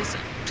here? Please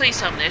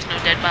tell me there's no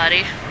dead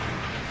body.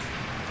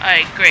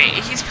 Alright, great.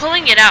 He's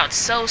pulling it out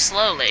so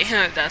slowly.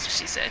 That's what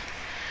she said.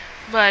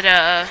 But,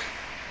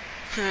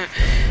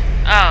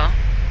 oh.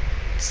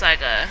 It's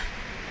like a...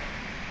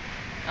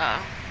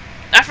 Oh.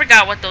 I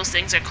forgot what those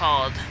things are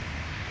called.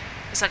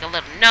 It's like a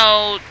little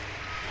note.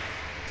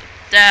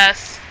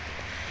 Death.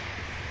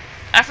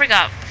 I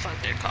forgot what the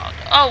fuck they're called.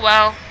 Oh,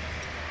 well.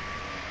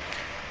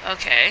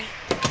 Okay.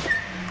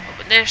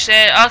 Open this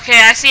shit. Okay,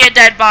 I see a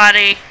dead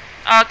body.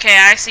 Okay,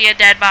 I see a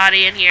dead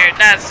body in here.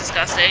 That's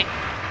disgusting.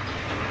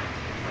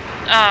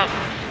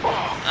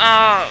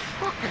 Oh,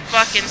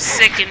 fucking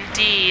sick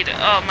indeed.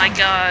 Oh my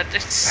god,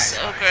 it's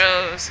so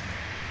gross.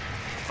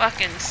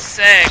 Fucking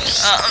sick.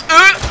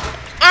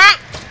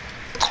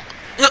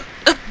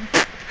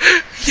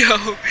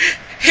 Yo,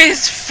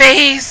 his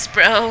face,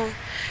 bro.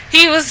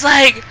 He was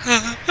like,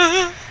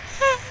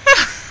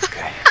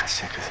 Okay, let's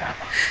check this out.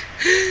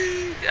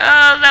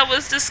 oh, that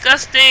was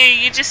disgusting.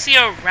 You just see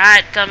a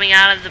rat coming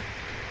out of the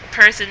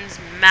person's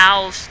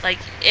mouth, like,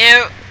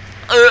 ew.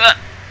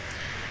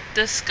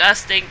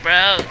 Disgusting,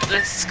 bro.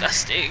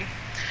 Disgusting.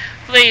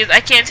 Please, I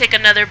can't take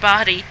another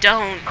body.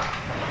 Don't.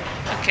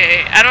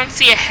 Okay, I don't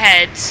see a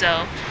head,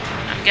 so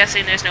I'm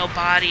guessing there's no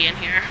body in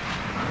here.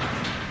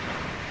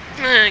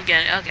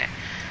 Again, okay.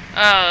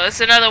 Oh, it's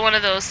another one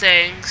of those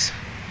things.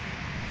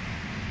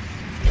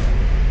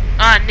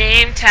 Ah,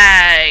 name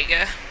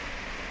tag.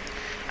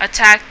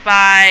 Attacked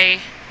by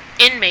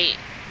inmate.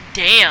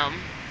 Damn.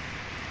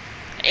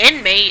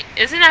 Inmate?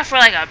 Isn't that for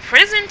like a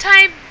prison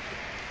type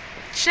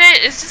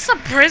shit? Is this a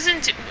prison?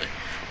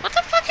 What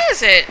the fuck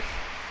is it?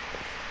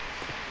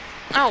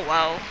 Oh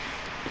well.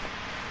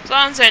 As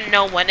long as there's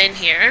no one in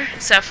here,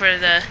 except for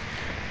the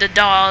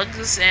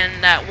dogs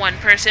and that one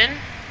person,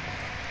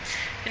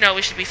 you know,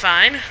 we should be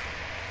fine.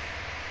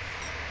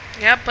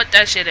 Yeah, put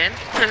that shit in.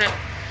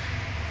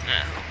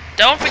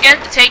 Don't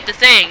forget to take the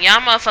thing.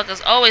 Y'all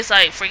motherfuckers always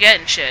like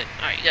forgetting shit.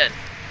 Alright, good.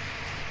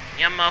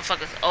 Y'all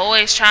motherfuckers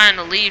always trying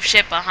to leave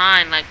shit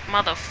behind, like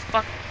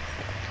motherfucker.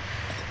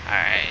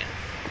 Alright.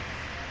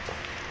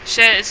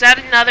 Shit, is that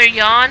another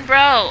yawn,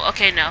 bro?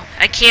 Okay, no.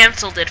 I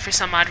canceled it for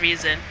some odd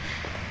reason.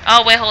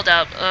 Oh, wait, hold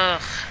up.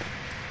 Ugh.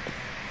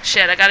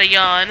 Shit, I got a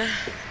yawn.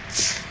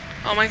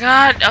 Oh my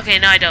god. Okay,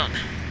 no, I don't.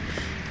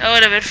 That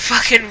would have been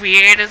fucking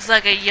weird. It's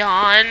like a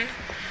yawn.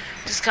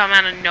 Just come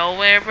out of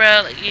nowhere,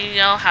 bro. Like, you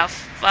know how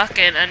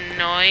fucking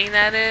annoying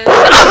that is?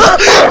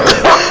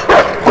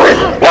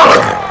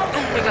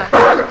 Oh my god.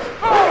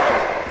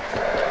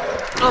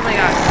 Oh my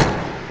god.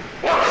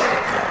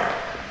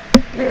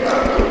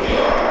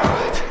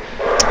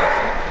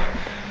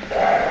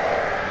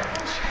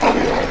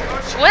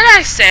 What'd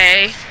I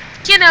say?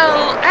 You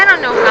know, I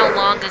don't know how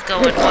long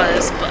ago it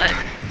was, but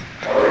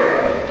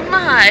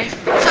my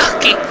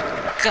fucking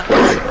god.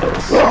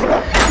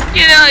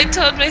 You know, I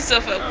told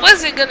myself I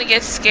wasn't gonna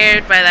get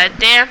scared by that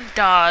damn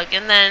dog,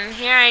 and then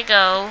here I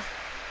go.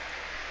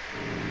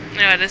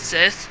 What is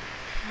this?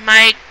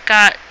 Mike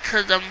got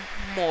to the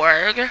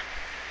morgue.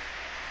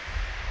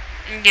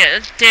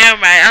 Yeah,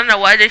 damn right. I don't know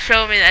why they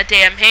showed me that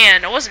damn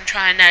hand. I wasn't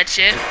trying that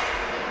shit.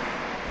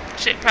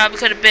 Shit probably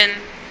could have been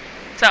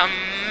something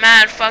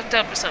mad fucked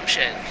up or some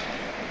shit.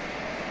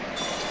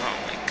 Oh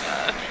my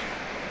god.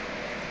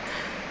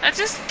 I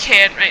just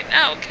can't right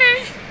now,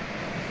 okay?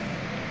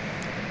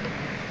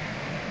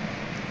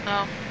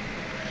 Oh.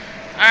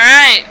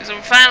 Alright, so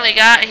we finally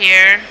got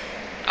here.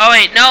 Oh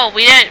wait, no,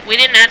 we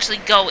didn't actually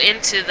go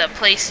into the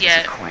place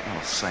yet. Quite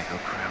little psycho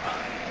crab.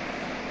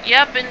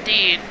 Yep,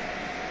 indeed.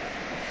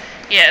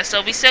 Yeah,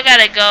 so we still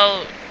gotta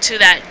go to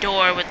that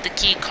door with the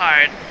key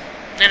card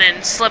and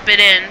then slip it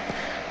in.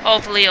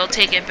 Hopefully it'll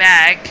take it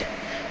back.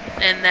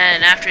 And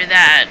then after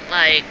that,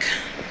 like,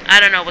 I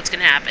don't know what's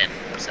gonna happen.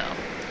 So,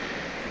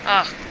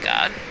 oh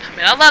god. I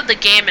mean, I love the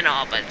game and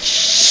all, but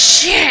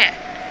shit!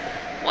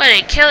 What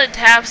a kill it to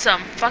have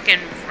some fucking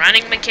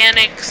running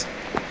mechanics.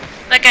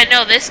 Like, I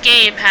know this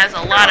game has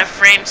a lot of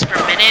frames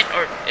per minute,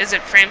 or is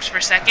it frames per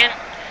second?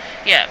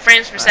 Yeah,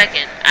 frames per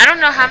second. I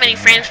don't know how many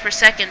frames per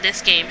second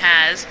this game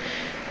has,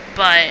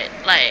 but,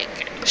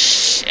 like,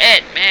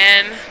 shit,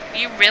 man.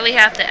 You really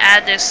have to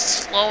add this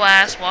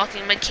slow-ass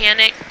walking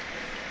mechanic?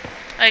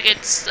 Like,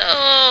 it's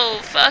so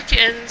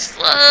fucking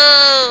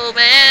slow,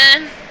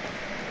 man.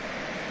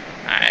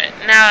 Alright,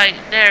 now,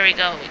 there we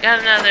go. We got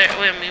another,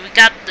 wait a minute, we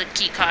got the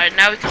key card.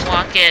 Now we can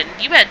walk in.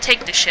 You better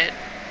take the shit.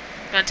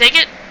 You wanna take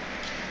it?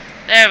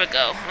 There we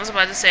go. I was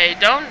about to say,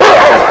 don't...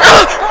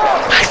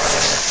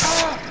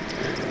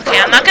 Okay,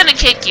 I'm not gonna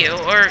kick you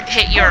or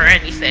hit you or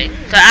anything.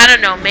 Cause I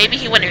don't know, maybe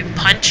he wouldn't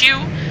punch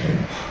you.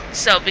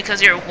 So,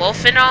 because you're a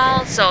wolf and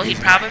all, so he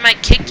probably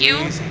might kick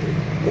you.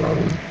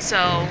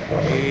 So,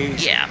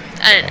 yeah.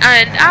 And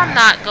I'm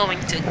not going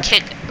to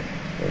kick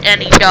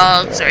any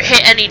dogs or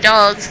hit any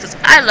dogs because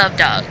I love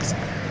dogs.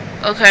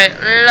 Okay,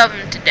 love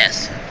them to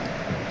death.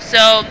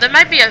 So, there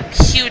might be a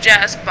huge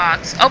ass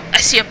box. Oh, I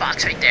see a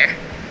box right there.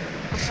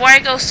 Before I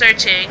go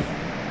searching,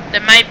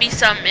 there might be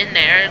something in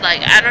there.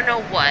 Like, I don't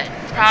know what.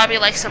 Probably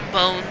like some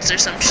bones or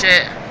some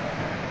shit.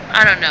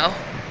 I don't know.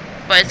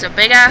 But it's a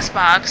big ass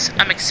box.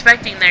 I'm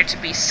expecting there to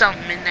be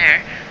something in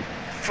there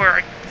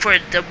for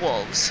the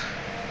wolves.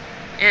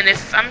 And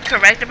if I'm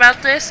correct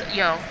about this,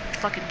 yo,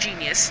 fucking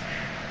genius.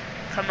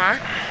 Come on.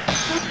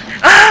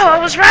 Oh, I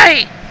was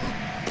right!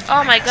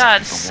 Oh my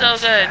god, so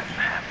good.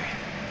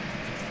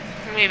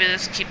 Maybe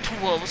let's keep the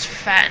wolves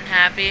fat and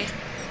happy.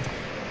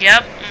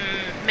 Yep,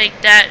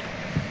 make that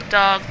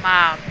dog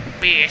my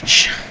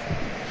bitch.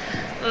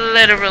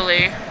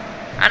 Literally.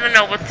 I don't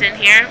know what's in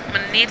here. I'm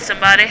gonna need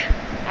somebody.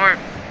 Or,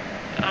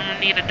 I'm gonna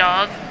need a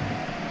dog.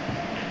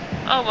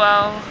 Oh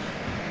well.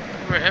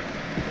 Rip.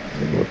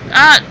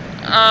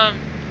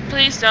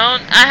 Please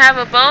don't. I have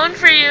a bone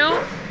for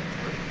you.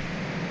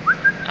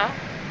 Oh.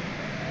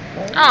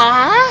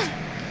 Aww.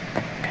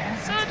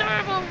 So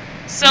adorable.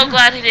 So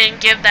glad he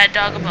didn't give that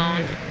dog a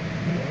bone.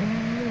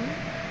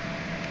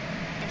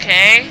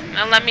 Okay,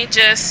 now let me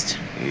just...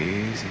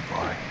 Easy,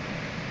 boy.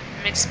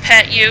 Let me just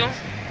pet you.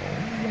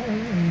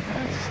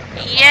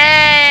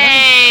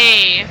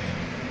 Yay!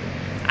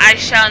 I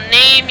shall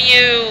name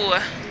you.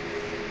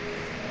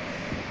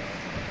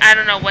 I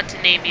don't know what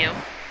to name you.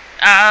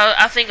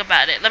 I'll think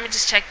about it. Let me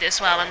just check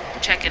this while I'm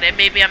checking it.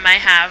 Maybe I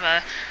might have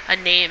a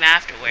name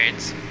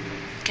afterwards.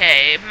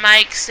 Okay,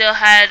 Mike still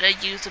had a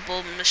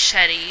usable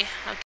machete.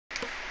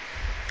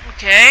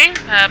 Okay.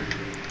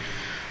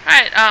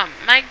 Alright,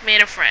 Mike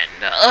made a friend.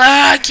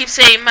 I keep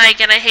saying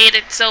Mike and I hate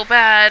it so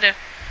bad.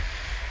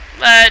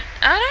 But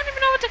I don't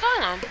even know what to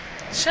call him.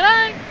 Should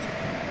I?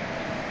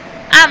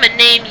 I'ma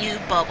name you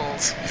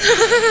Bubbles.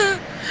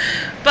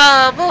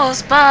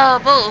 Bubbles,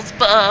 Bubbles,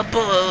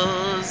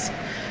 Bubbles.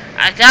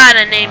 I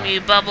gotta name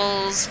you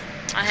Bubbles.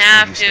 I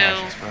have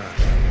to.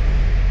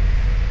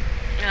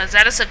 Is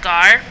that a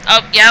cigar?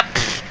 Oh, yep.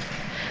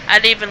 I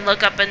didn't even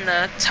look up in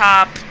the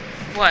top,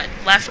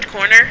 left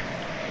corner?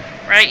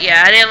 Right?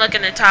 Yeah, I didn't look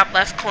in the top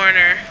left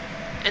corner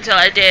until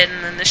I did,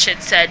 and then the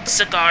shit said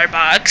cigar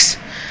box.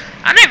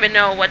 I don't even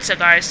know what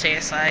cigars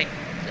taste like.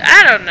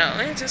 I don't know.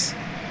 It just...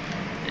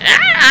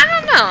 I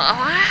don't know.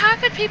 How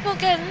could people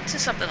get into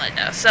something like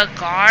that?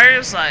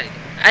 Cigars? Like,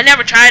 I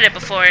never tried it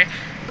before.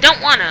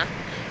 Don't wanna.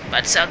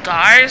 But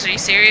cigars? Are you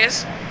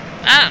serious?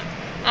 Oh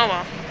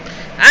well.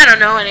 I don't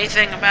know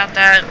anything about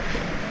that.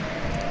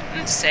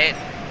 Let's say it.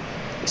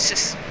 It's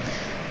just,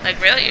 like,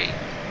 really?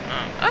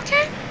 Oh,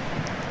 okay.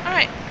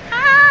 Alright.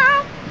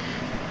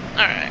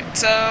 Alright,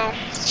 so,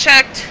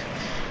 checked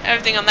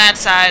everything on that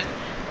side.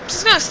 I'm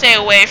just gonna stay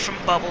away from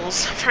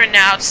Bubbles for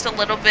now, just a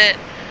little bit.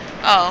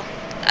 Oh,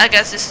 I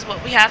guess this is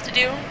what we have to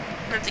do.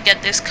 We have to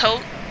get this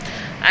coat.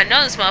 I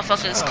know this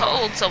motherfucker is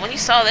cold, so when he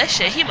saw that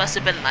shit, he must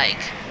have been like,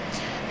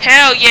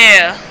 hell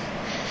yeah,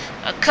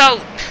 a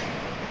coat.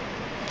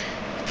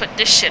 Put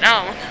this shit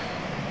on.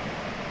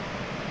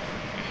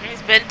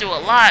 He's been through a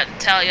lot, I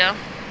tell ya.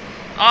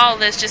 All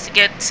this just to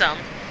get some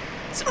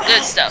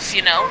good stuff,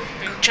 you know.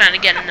 I'm trying to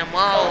get in the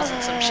walls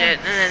and some shit,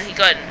 and then he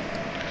couldn't.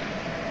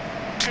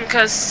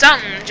 Because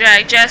something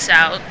dragged Jess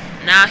out.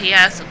 Now he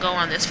has to go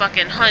on this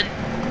fucking hunt.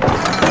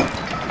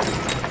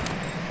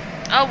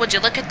 Oh, would you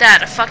look at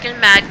that? A fucking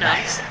Magnum.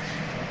 Nice.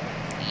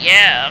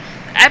 Yeah.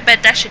 I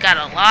bet that shit got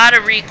a lot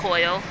of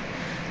recoil.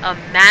 A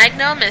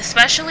Magnum,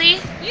 especially,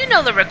 you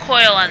know the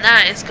recoil on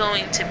that is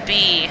going to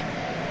be,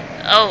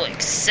 oh,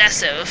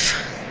 excessive.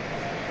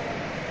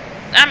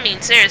 I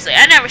mean, seriously,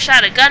 I never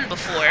shot a gun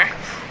before,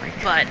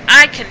 but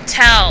I can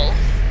tell,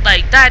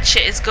 like, that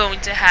shit is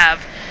going to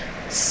have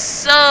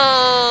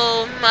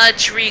so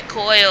much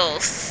recoil.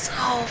 So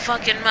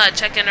fucking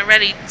much. I can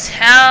already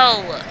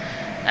tell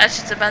that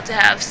shit's about to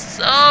have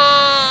so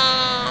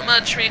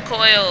much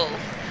recoil.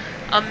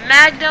 A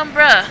Magnum,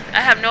 bruh.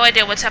 I have no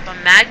idea what type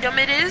of Magnum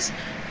it is,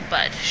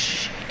 but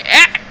shit.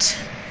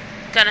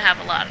 Gonna have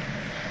a lot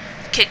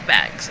of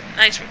kickbacks.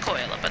 Nice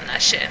recoil up on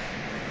that shit.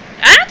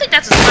 I don't think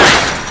that's a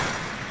slide.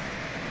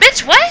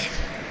 Bitch, what?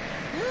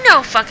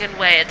 No fucking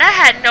way. That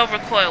had no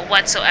recoil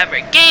whatsoever.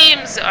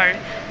 Games are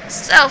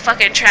so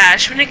fucking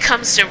trash when it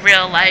comes to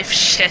real life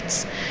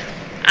shits.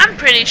 I'm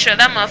pretty sure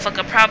that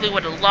motherfucker probably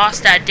would have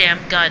lost that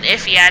damn gun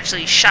if he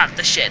actually shot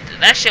the shit.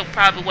 That shit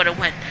probably would have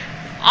went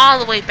all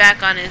the way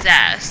back on his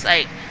ass.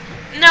 Like,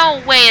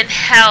 no way in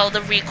hell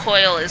the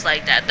recoil is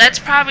like that. That's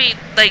probably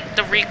like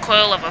the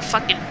recoil of a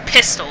fucking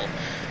pistol.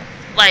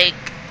 Like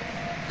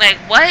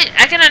what?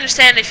 I can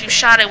understand if you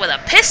shot it with a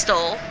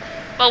pistol,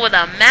 but with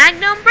a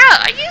Magnum, bro?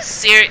 Are you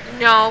serious?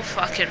 No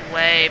fucking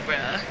way,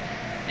 bro.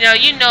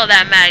 You know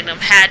that Magnum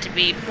had to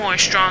be more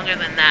stronger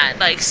than that.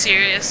 Like,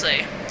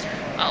 seriously.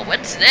 Oh,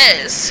 what's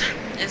this?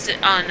 Is it?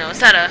 Oh no,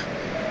 it's not a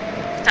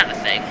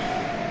thing.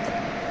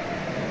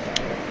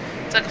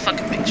 It's like a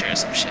fucking picture or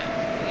some shit.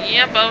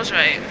 Yep, I was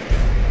right.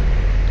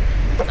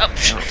 Oh,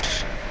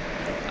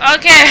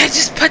 okay, I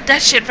just put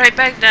that shit right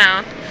back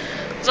down.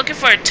 I was looking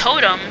for a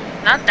totem,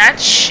 not that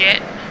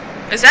shit.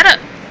 Is that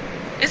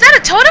a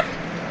totem?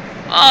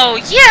 Oh,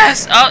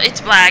 yes! Oh, it's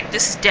black.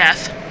 This is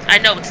death. I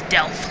know it's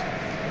Delph.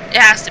 It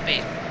has to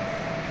be.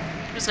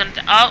 I'm just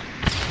gonna...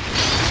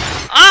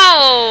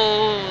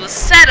 Oh!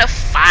 Set of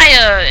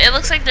fire! It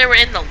looks like they were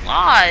in the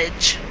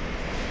lodge.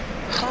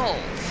 Oh,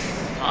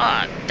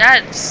 fuck.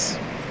 That's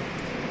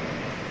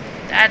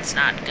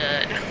not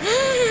good.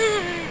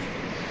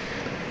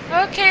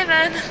 Okay,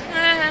 then.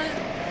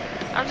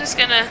 I'm just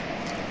gonna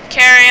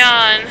Carry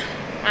on.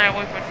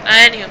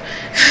 Anywho.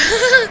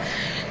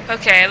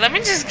 Okay, let me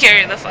just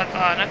carry the fuck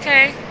on,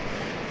 okay?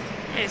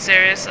 I mean,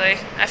 seriously.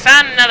 I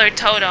found another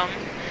totem.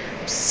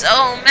 I'm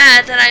so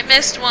mad that I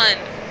missed one.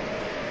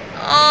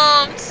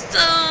 Oh, I'm so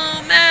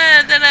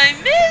mad that I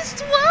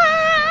missed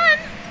one.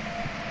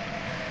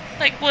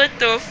 Like, what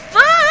the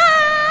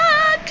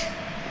fuck?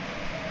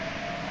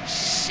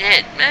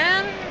 Shit,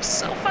 man. I'm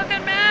so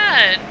fucking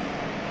mad.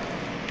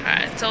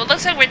 Alright, so it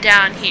looks like we're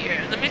down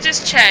here. Let me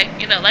just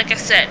check. You know, like I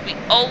said, we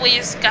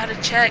always gotta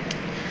check.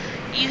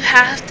 You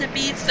have to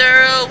be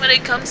thorough when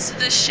it comes to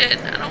this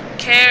shit. I don't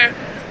care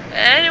what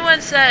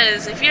anyone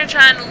says. If you're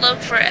trying to look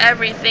for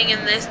everything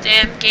in this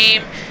damn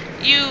game,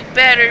 you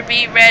better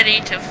be ready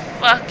to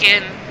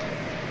fucking,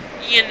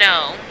 you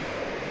know,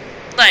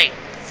 like,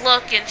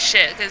 look and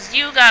shit. Because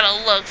you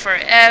gotta look for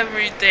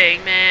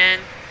everything, man.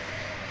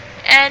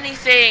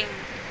 Anything.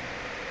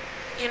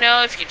 You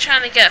know, if you're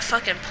trying to get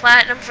fucking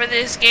platinum for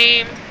this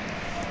game,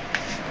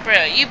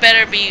 bro, you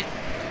better be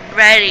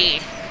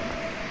ready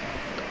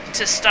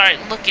to start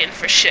looking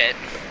for shit.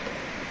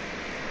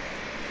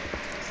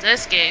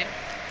 This game,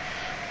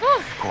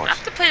 whew, I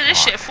have to play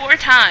this shit 4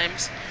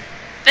 times.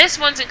 This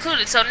one's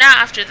included, so now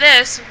after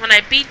this, when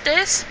I beat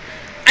this,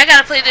 I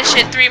gotta play this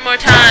shit 3 more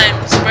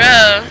times,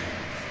 bro.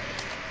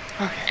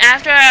 Okay.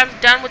 After I'm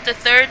done with the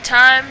 3rd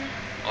time,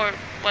 or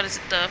what is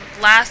it, the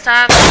last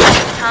time,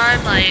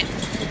 like,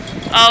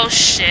 oh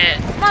shit,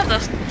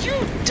 you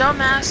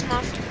dumbass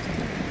motherfucker.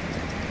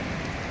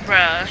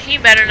 Bruh, he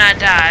better not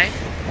die.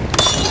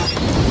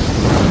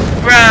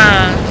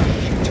 Bruh.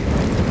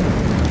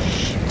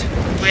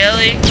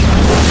 Really?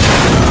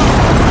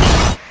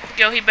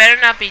 Yo, he better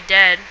not be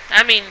dead.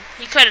 I mean,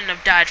 he couldn't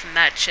have died from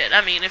that shit.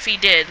 I mean, if he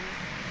did,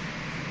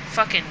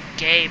 fucking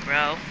gay,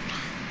 bro.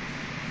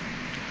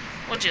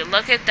 Would you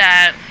look at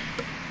that?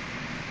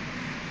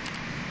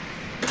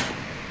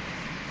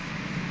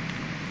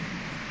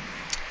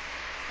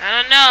 I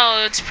don't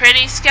know, it's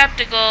pretty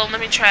skeptical. Let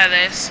me try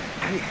this.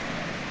 Hey,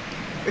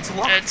 it's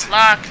locked. It's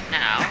locked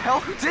now. The hell,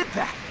 who did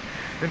that?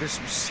 And there's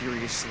some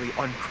seriously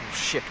uncool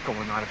shit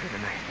going on up here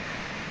tonight.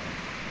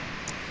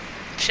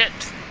 Shit.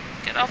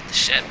 Get off the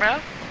shit, bro.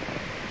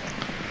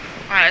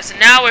 Alright, so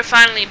now we're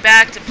finally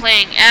back to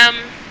playing M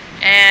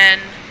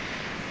and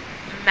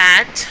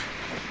Matt.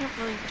 I can't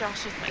believe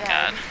Josh is Oh my dead.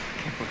 god.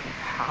 I can't believe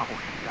how he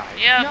died.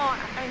 Yep. No,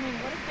 I mean,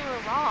 what if they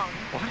were wrong?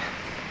 What?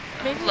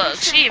 Maybe Look, we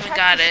should she even check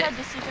got the it. shed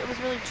to see if it was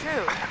really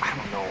true. I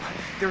don't know.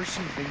 There are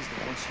some things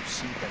that once you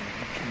see them,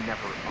 you can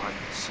never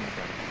unsee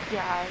them.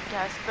 Yeah, I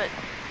guess, but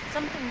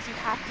some things you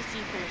have to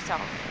see for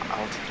yourself.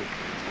 I'll take your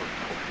word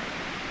for it.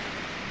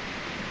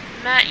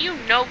 Matt, you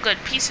no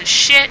good piece of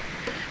shit.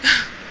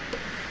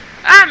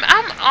 I'm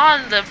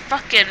on the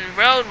fucking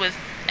road with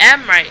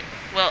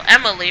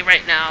Emily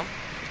right now.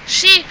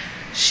 She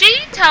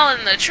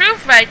telling the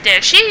truth right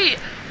there.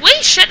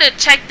 We should have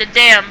checked the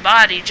damn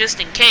body just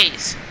in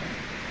case.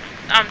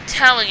 I'm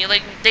telling you,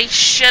 like, they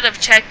should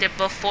have checked it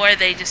before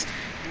they just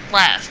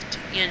left,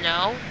 you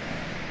know?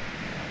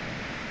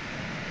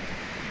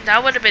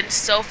 That would have been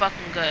so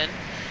fucking good.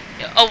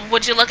 Oh,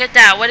 would you look at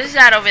that? What is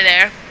that over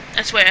there?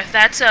 I swear, if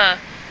that's a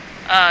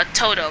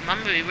totem, I'm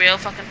gonna be real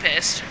fucking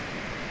pissed.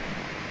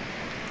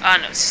 Oh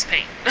no, it's just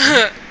paint.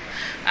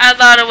 I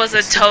thought it was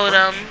a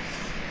totem.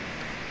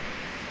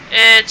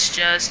 It's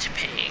just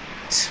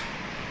paint.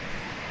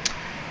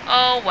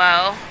 Oh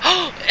well.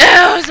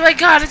 Oh my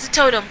god, it's a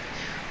totem.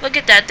 Look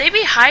at that. They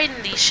be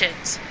hiding these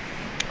shits.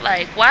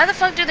 Like, why the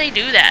fuck do they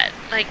do that?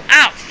 Like,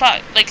 ow,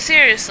 fuck. Like,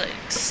 seriously.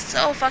 It's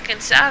so fucking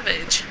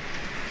savage.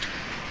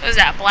 What is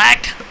that,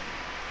 black?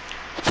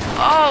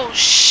 Oh,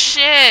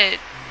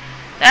 shit.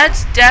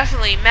 That's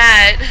definitely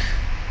Matt.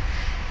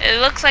 It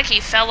looks like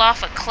he fell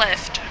off a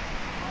cliff.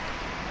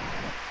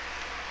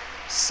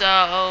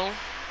 So,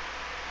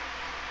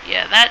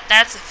 yeah,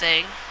 that's a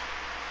thing.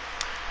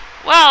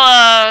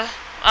 Well,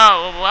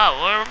 oh,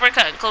 well, we're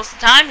cutting close to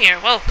time here.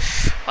 Whoa.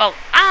 Well,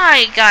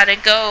 I gotta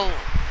go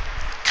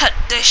cut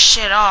this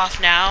shit off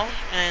now,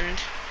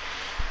 and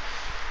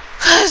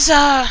cause,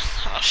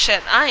 oh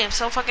shit, I am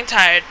so fucking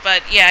tired,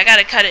 but yeah, I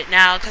gotta cut it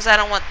now, cause I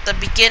don't want the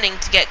beginning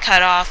to get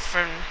cut off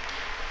from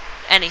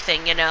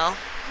anything, you know?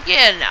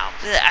 Yeah, no,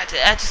 I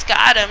just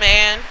gotta,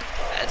 man.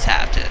 I just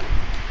have to.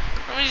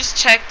 Let me just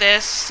check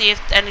this, see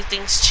if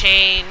anything's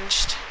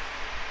changed.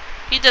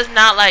 He does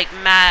not like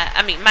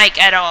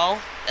Mike at all.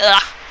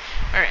 Ugh.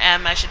 Or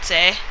M, I should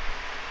say.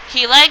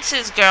 He likes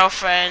his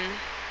girlfriend.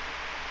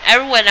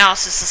 Everyone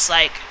else is just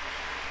like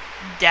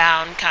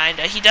down,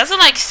 kinda. He doesn't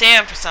like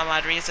Sam for some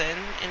odd reason,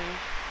 and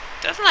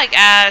doesn't like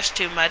Ash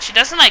too much. He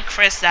doesn't like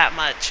Chris that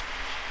much.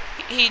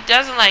 He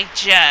doesn't like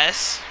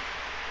Jess.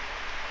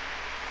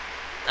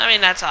 I mean,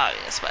 that's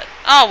obvious, but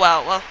oh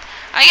well.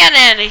 I gotta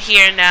end it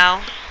here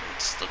now.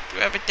 Just look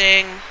through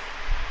everything.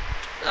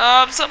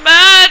 Oh, I'm so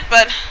mad,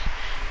 but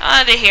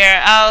I'm out of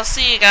here. I'll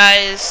see you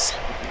guys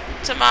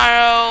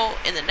tomorrow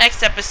in the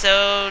next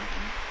episode.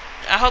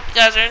 I hope you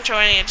guys are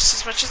enjoying it just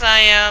as much as I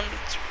am.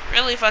 It's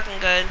really fucking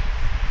good.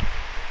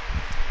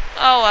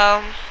 Oh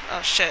well.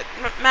 Oh shit.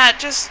 Matt,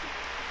 just...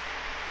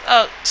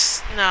 Oh,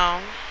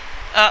 no.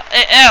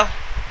 Ew.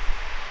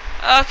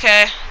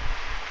 Okay.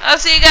 I'll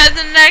see you guys in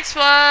the next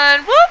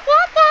one. Whoop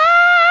whoop.